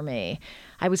dry for me.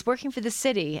 I was working for the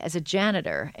city as a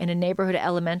janitor in a neighborhood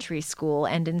elementary school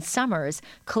and in summers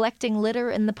collecting litter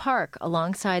in the park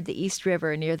alongside the East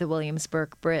River near the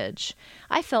Williamsburg Bridge.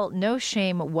 I felt no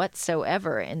shame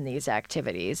whatsoever in these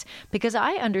activities because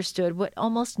I understood what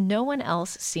almost no one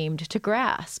else seemed to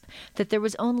grasp, that there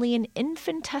was only an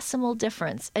infinitesimal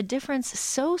difference, a difference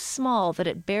so small that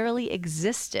it barely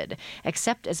existed,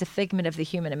 except as a figment of the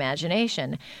human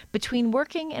imagination, between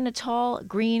working in a tall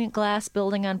green glass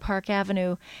building on Park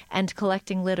Avenue and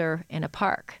collecting litter in a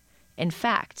park. In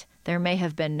fact, there may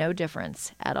have been no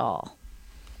difference at all.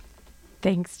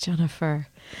 Thanks, Jennifer.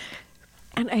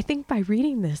 And I think by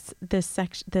reading this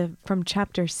section from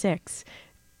chapter 6,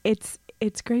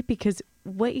 it's great because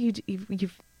what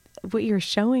you're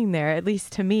showing there, at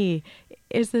least to me,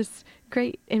 is this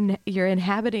great. You're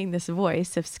inhabiting this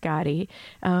voice of Scotty,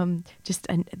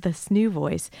 this new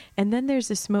voice, and then there's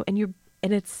this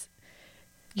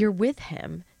you're with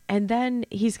him, and then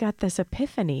he's got this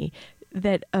epiphany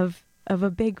that of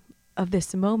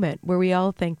this moment where we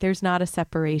all think there's not a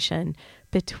separation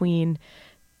between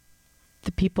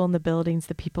the people in the buildings,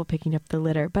 the people picking up the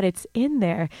litter, but it's in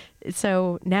there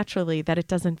so naturally that it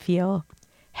doesn't feel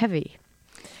heavy.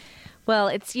 Well,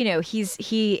 it's,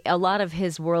 a lot of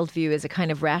his worldview is a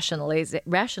kind of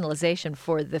rationalization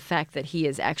for the fact that he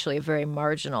is actually a very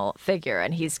marginal figure,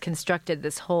 and he's constructed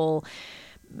this whole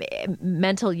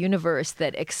mental universe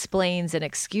that explains and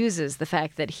excuses the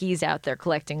fact that he's out there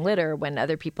collecting litter when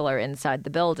other people are inside the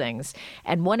buildings.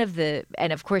 And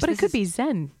of course, but it could be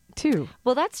Zen too.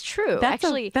 Well, that's true.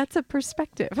 That's a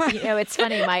perspective. It's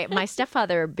funny. My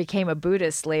stepfather became a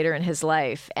Buddhist later in his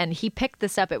life, and he picked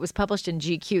this up. It was published in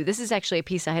GQ. This is actually a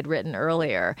piece I had written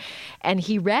earlier, and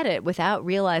he read it without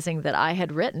realizing that I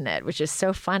had written it, which is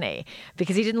so funny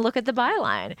because he didn't look at the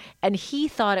byline, and he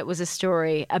thought it was a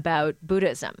story about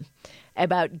Buddhism,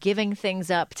 about giving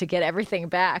things up to get everything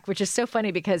back, which is so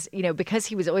funny because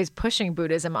he was always pushing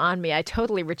Buddhism on me, I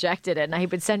totally rejected it. And he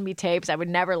would send me tapes. I would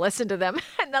never listen to them.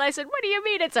 And then I said, "What do you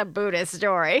mean it's a Buddhist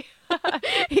story?"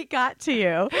 He got to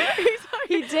you.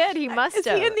 He did. He must have.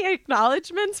 Is he in the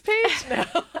acknowledgments page? No.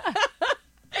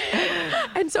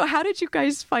 And so how did you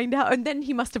guys find out? And then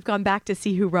he must have gone back to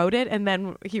see who wrote it, and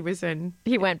then he was in.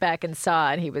 He went back and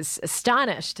saw, and he was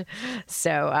astonished.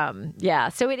 So yeah,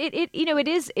 so it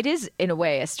is in a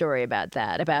way a story about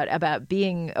that, about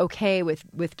being okay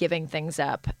with giving things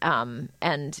up,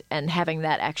 and having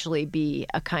that actually be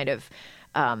a kind of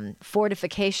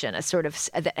fortification, a sort of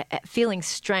feeling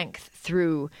strength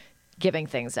through giving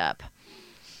things up.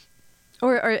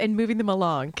 Or and moving them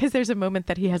along, because there's a moment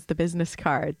that he has the business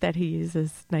card that he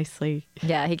uses nicely.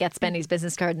 Yeah, he gets Benny's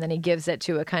business card and then he gives it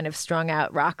to a kind of strung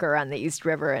out rocker on the East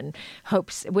River and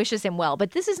wishes him well.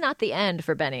 But this is not the end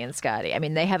for Benny and Scotty. I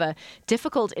mean, they have a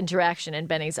difficult interaction in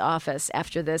Benny's office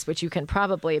after this, which you can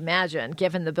probably imagine,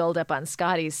 given the buildup on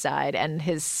Scotty's side and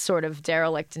his sort of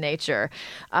derelict nature.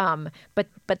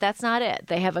 But that's not it.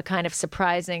 They have a kind of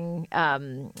surprising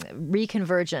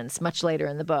reconvergence much later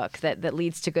in the book that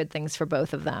leads to good things for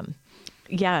both of them.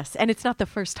 Yes, and it's not the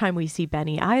first time we see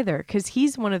Benny either, because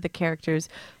he's one of the characters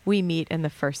we meet in the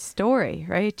first story,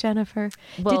 right, Jennifer?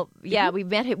 Well,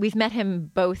 we've met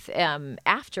him both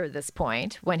after this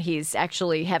point, when he's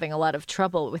actually having a lot of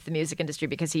trouble with the music industry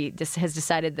because he has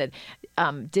decided that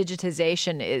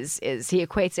digitization is he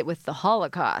equates it with the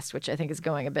Holocaust, which I think is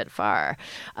going a bit far.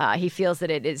 He feels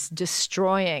that it is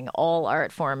destroying all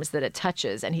art forms that it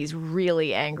touches, and he's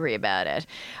really angry about it.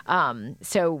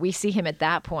 So we see him at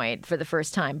that point for the first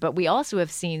time, but we also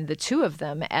have seen the two of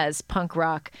them as punk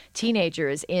rock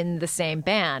teenagers in the same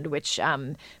band, which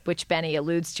Benny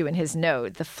alludes to in his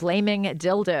note, the Flaming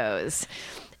Dildos,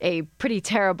 a pretty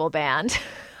terrible band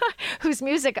whose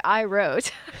music I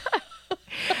wrote.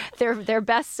 Their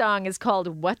best song is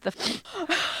called "What the."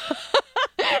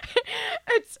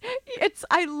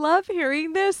 I love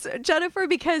hearing this, Jennifer,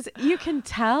 because you can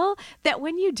tell that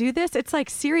when you do this, it's like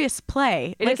serious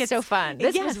play. It like is so fun.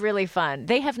 This was really fun.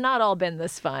 They have not all been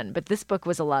this fun, but this book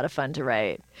was a lot of fun to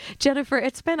write. Jennifer,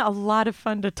 it's been a lot of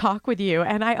fun to talk with you,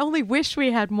 and I only wish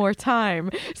we had more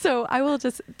time. So I will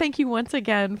just thank you once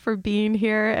again for being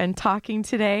here and talking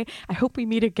today. I hope we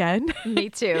meet again. Me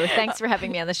too. Thanks for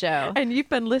having me on the show. And you've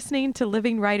been listening to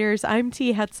Living Writers. I'm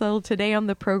T. Hetzel. Today on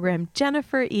the program,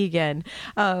 Jennifer Egan.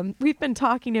 We've been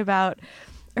talking about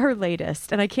her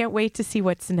latest, and I can't wait to see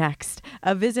what's next.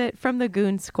 A visit from the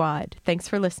Goon Squad. Thanks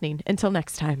for listening. Until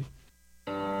next time.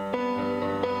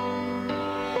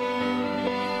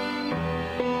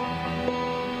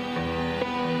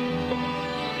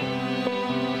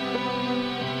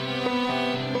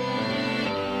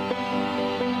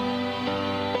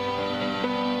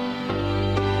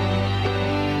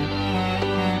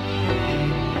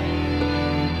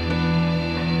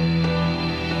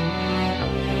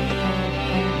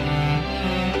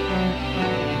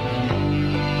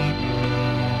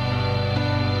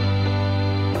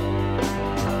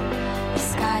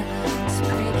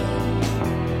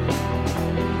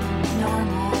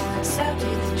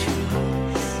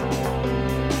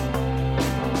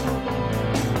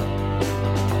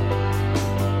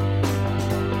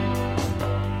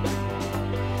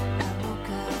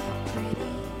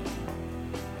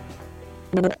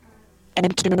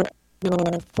 Enter your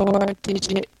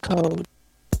 4-digit code.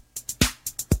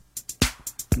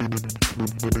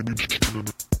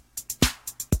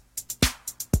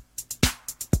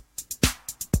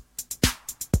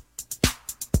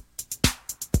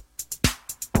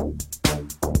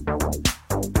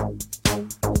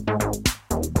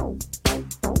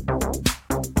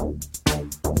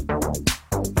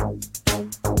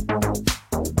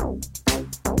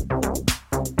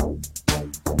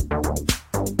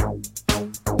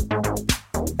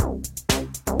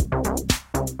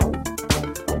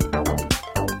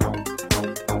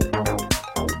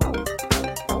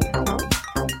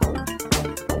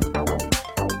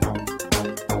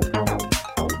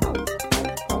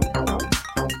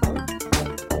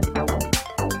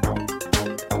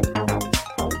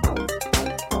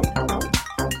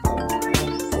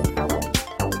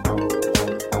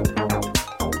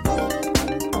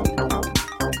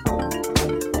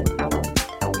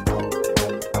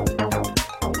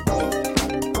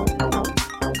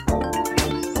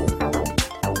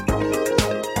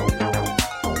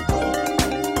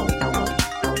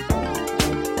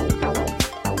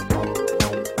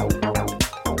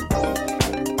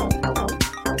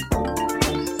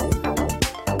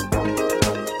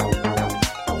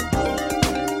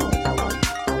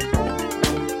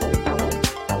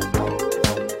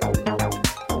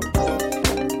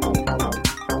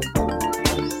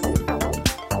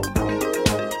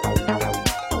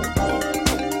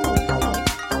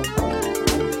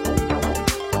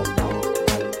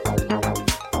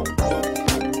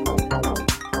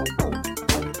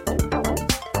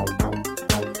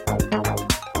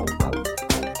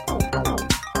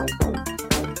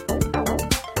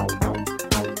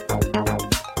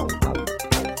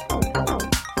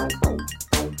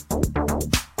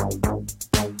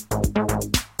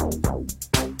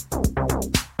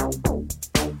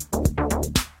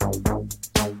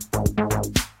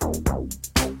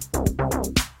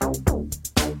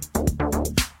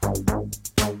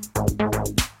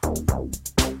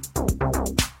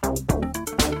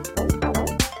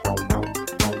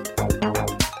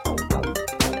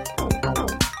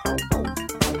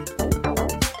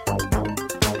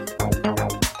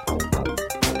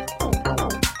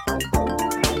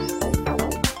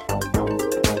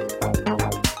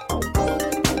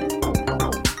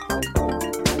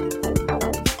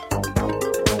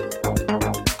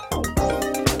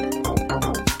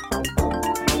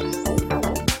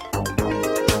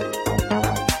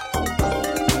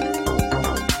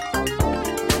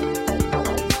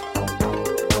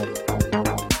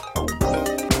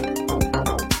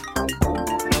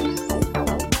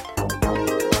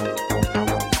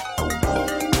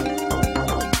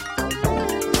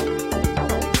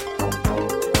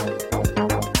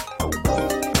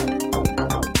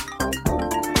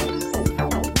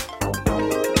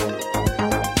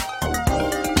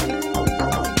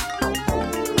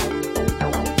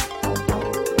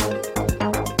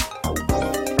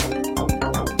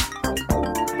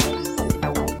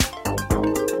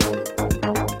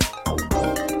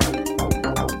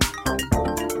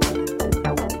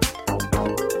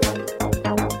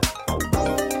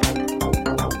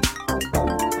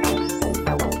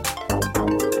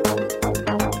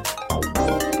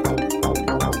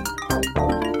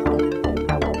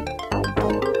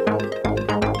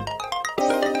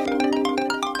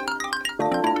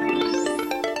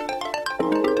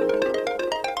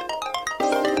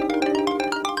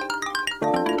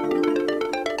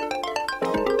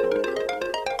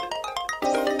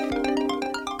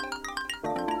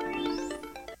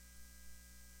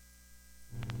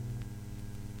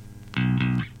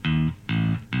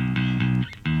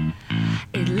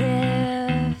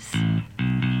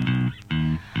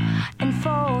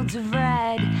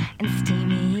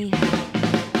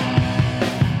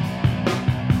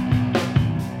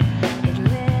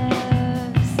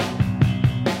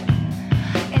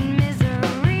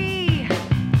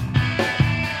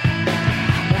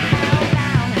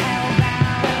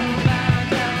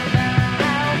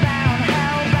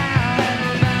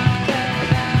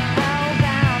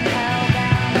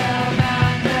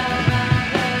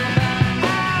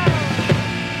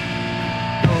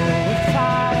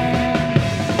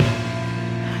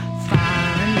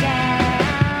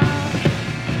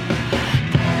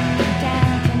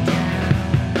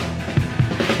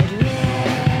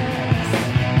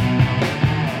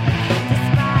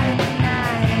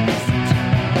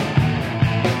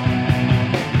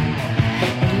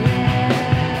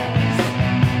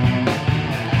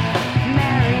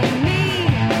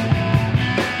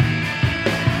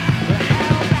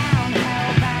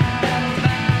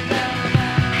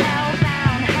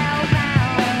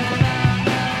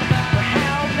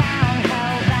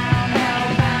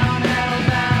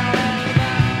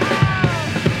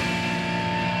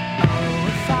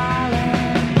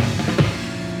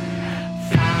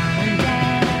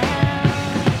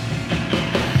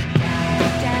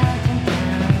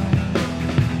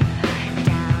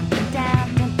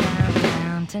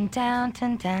 down, down,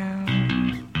 down, down.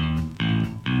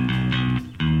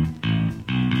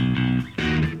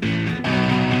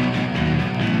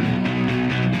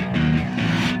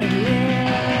 It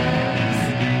lives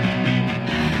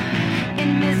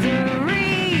in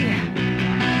misery.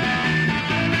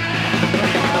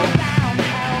 We're hellbound,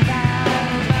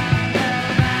 hellbound,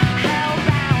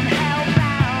 hellbound,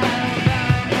 hellbound.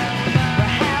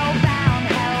 We're hellbound,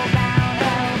 hellbound,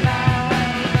 hellbound.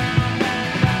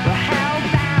 We're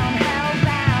hellbound,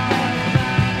 hellbound.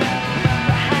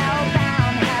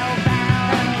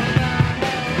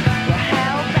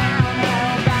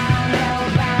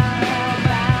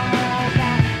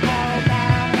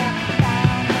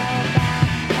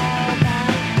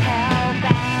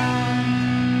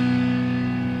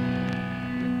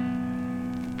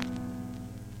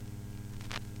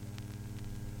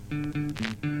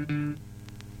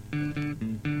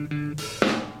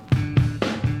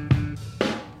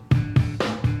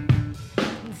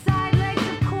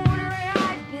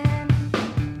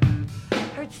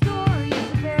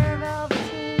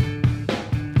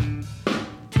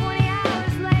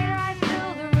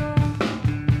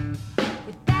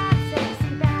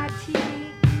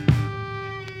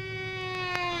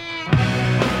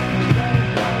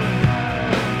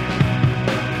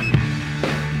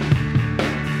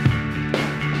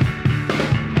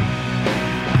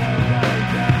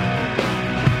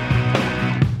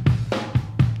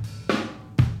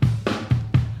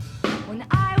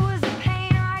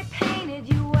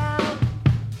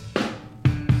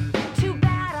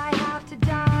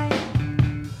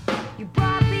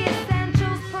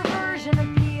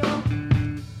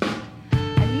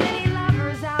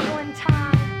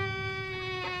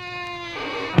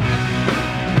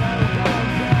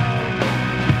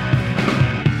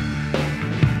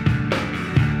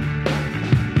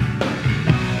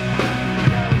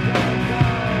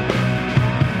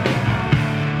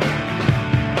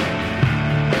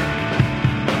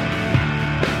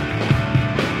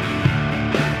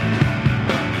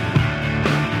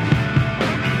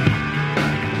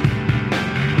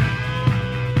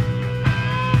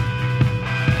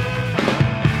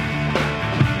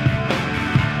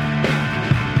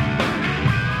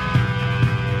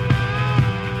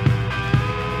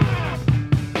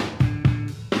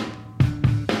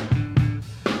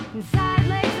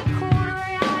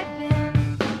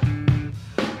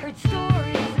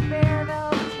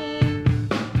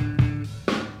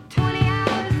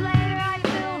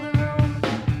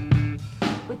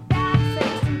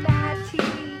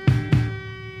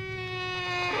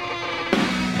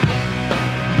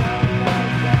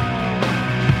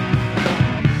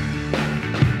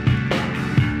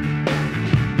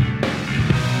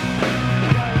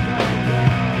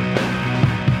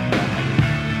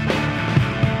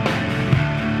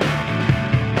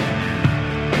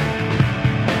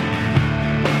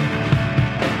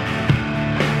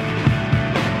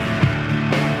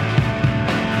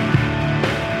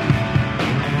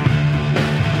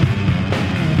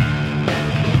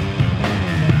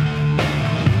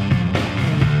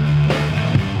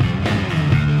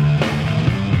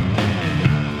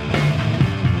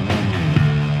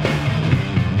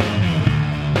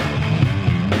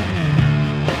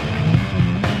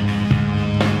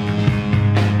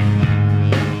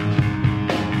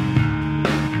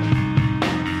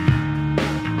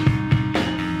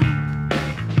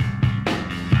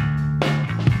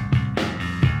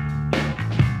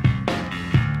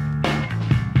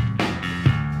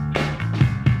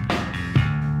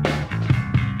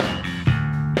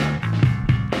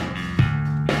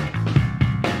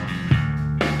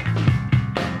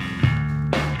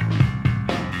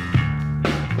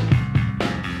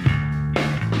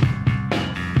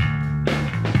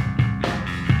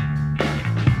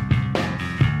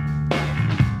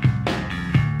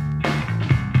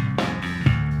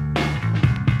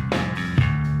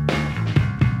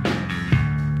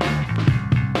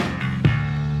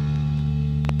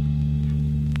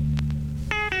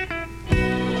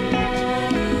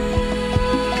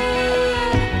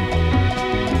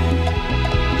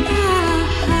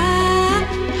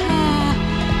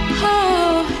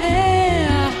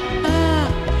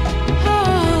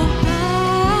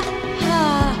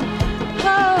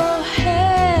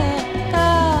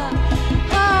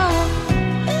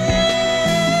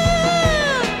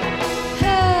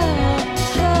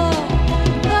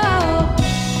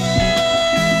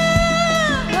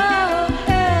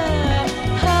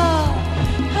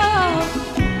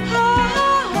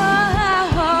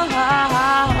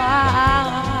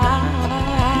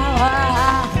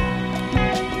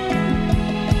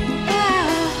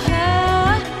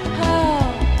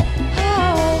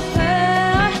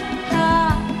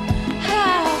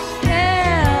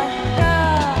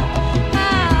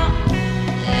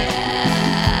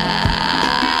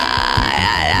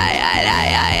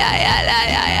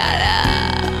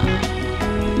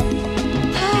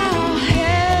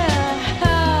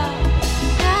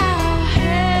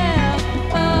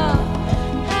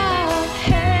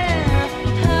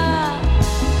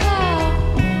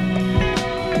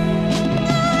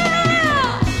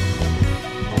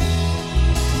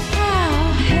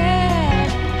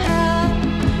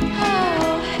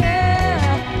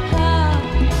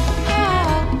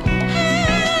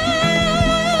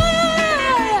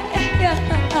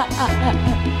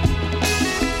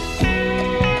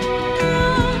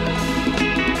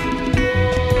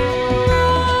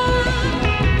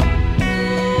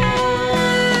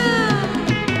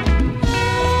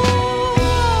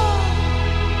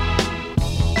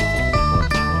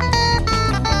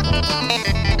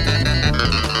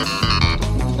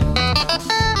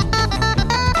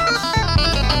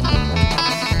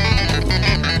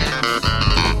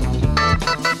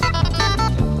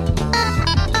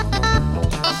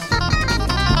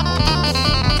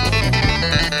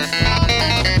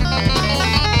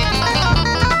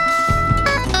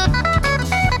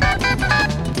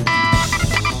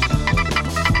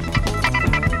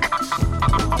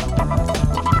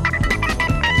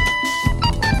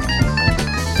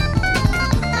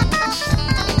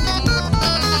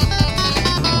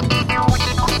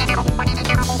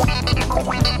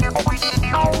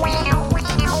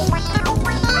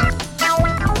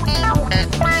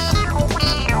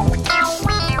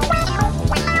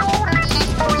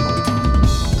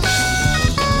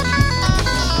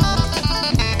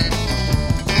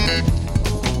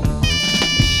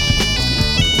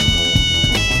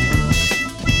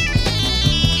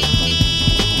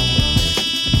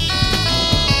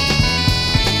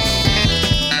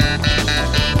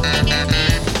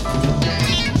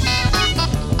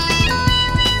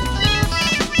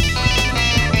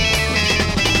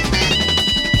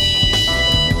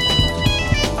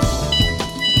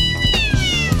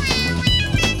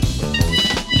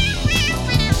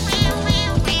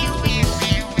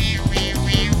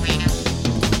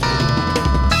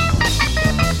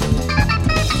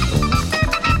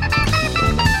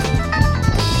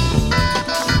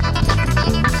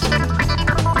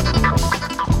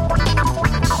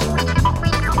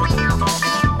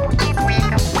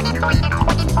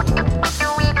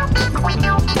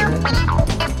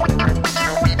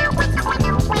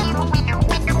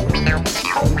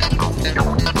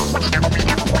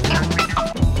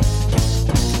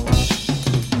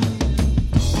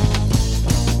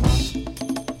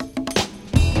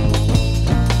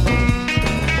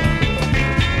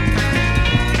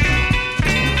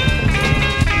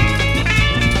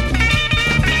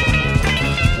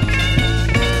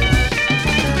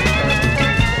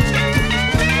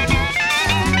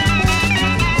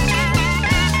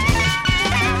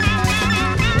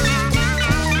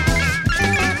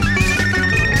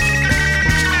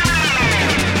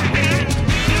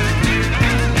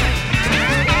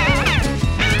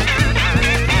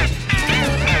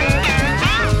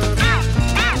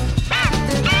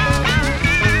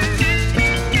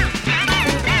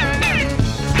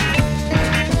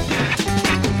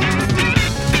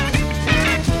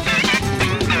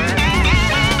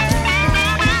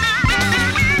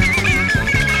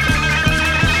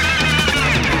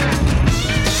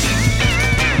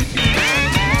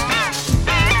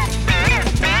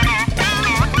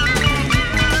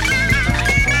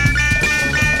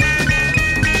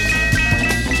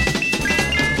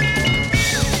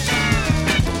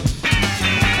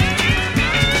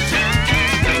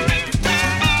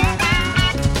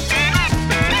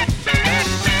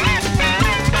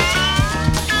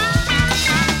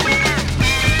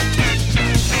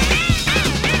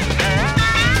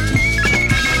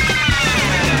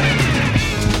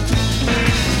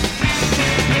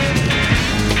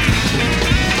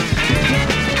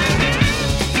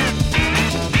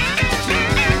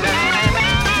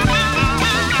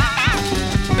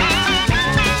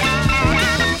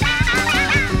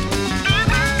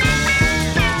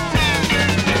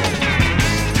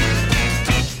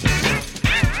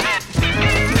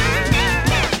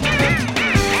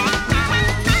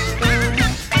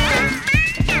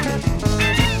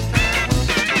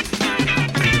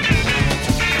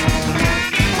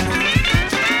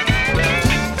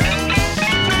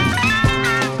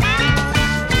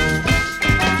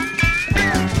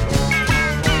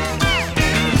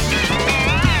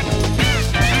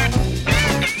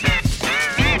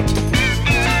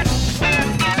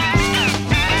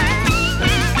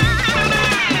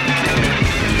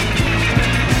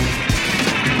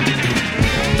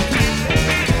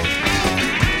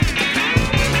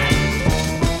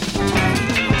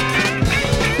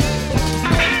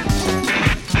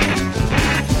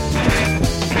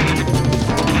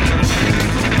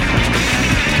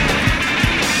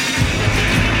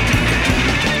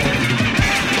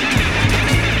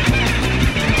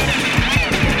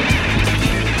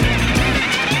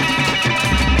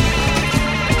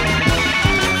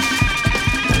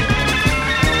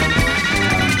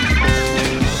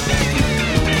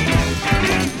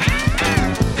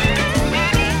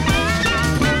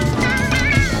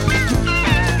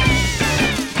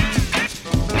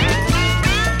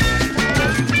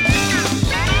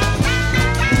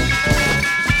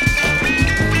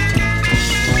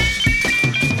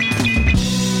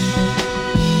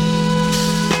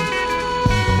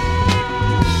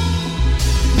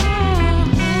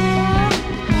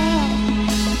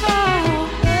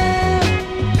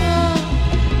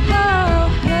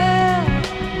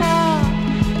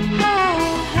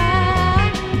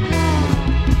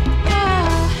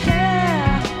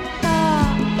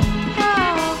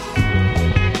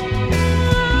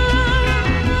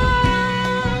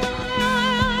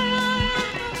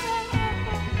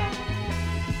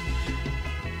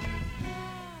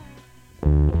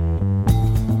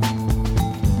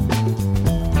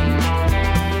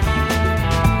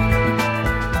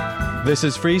 This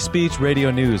is Free Speech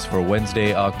Radio News for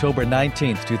Wednesday, October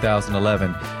 19th,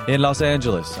 2011. In Los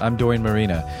Angeles, I'm Dorian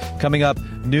Marina. Coming up,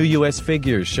 new U.S.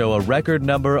 figures show a record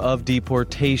number of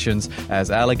deportations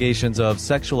as allegations of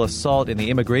sexual assault in the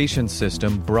immigration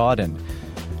system broaden.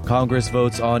 Congress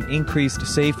votes on increased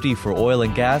safety for oil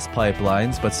and gas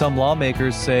pipelines, but some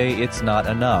lawmakers say it's not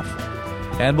enough.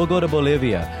 And we'll go to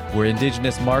Bolivia, where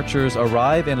indigenous marchers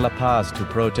arrive in La Paz to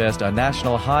protest a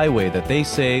national highway that they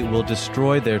say will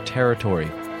destroy their territory.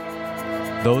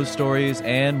 Those stories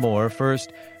and more.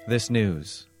 First, this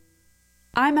news.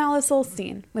 I'm Alice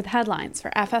Olstein with headlines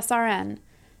for FSRN.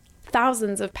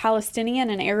 Thousands of Palestinian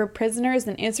and Arab prisoners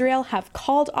in Israel have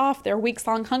called off their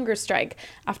weeks-long hunger strike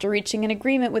after reaching an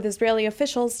agreement with Israeli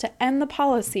officials to end the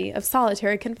policy of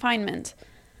solitary confinement.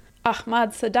 Ahmad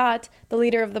Sadat, the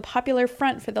leader of the Popular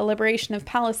Front for the Liberation of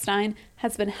Palestine,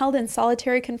 has been held in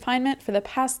solitary confinement for the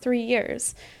past 3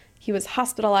 years. He was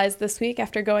hospitalized this week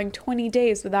after going 20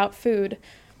 days without food.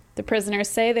 The prisoners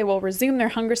say they will resume their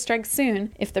hunger strike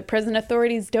soon if the prison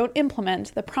authorities don't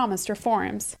implement the promised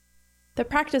reforms. The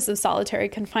practice of solitary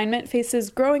confinement faces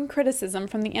growing criticism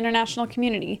from the international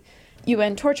community.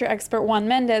 UN torture expert Juan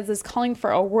Mendez is calling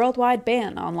for a worldwide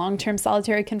ban on long-term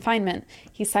solitary confinement.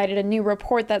 He cited a new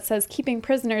report that says keeping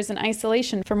prisoners in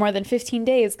isolation for more than 15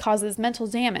 days causes mental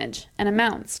damage and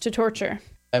amounts to torture.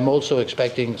 I'm also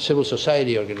expecting civil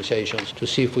society organizations to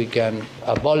see if we can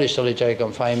abolish solitary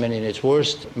confinement in its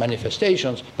worst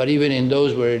manifestations, but even in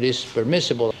those where it is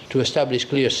permissible, to establish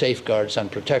clear safeguards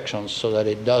and protections so that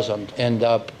it doesn't end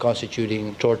up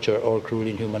constituting torture or cruel,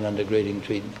 inhuman, and degrading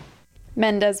treatment.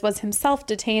 Mendez was himself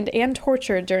detained and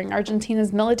tortured during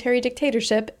Argentina's military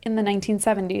dictatorship in the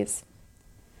 1970s.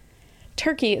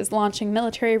 Turkey is launching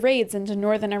military raids into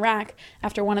northern Iraq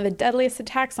after one of the deadliest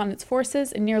attacks on its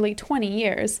forces in nearly 20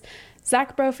 years.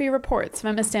 Zach Brophy reports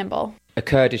from Istanbul. A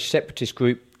Kurdish separatist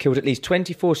group killed at least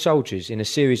 24 soldiers in a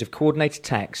series of coordinated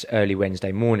attacks early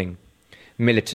Wednesday morning.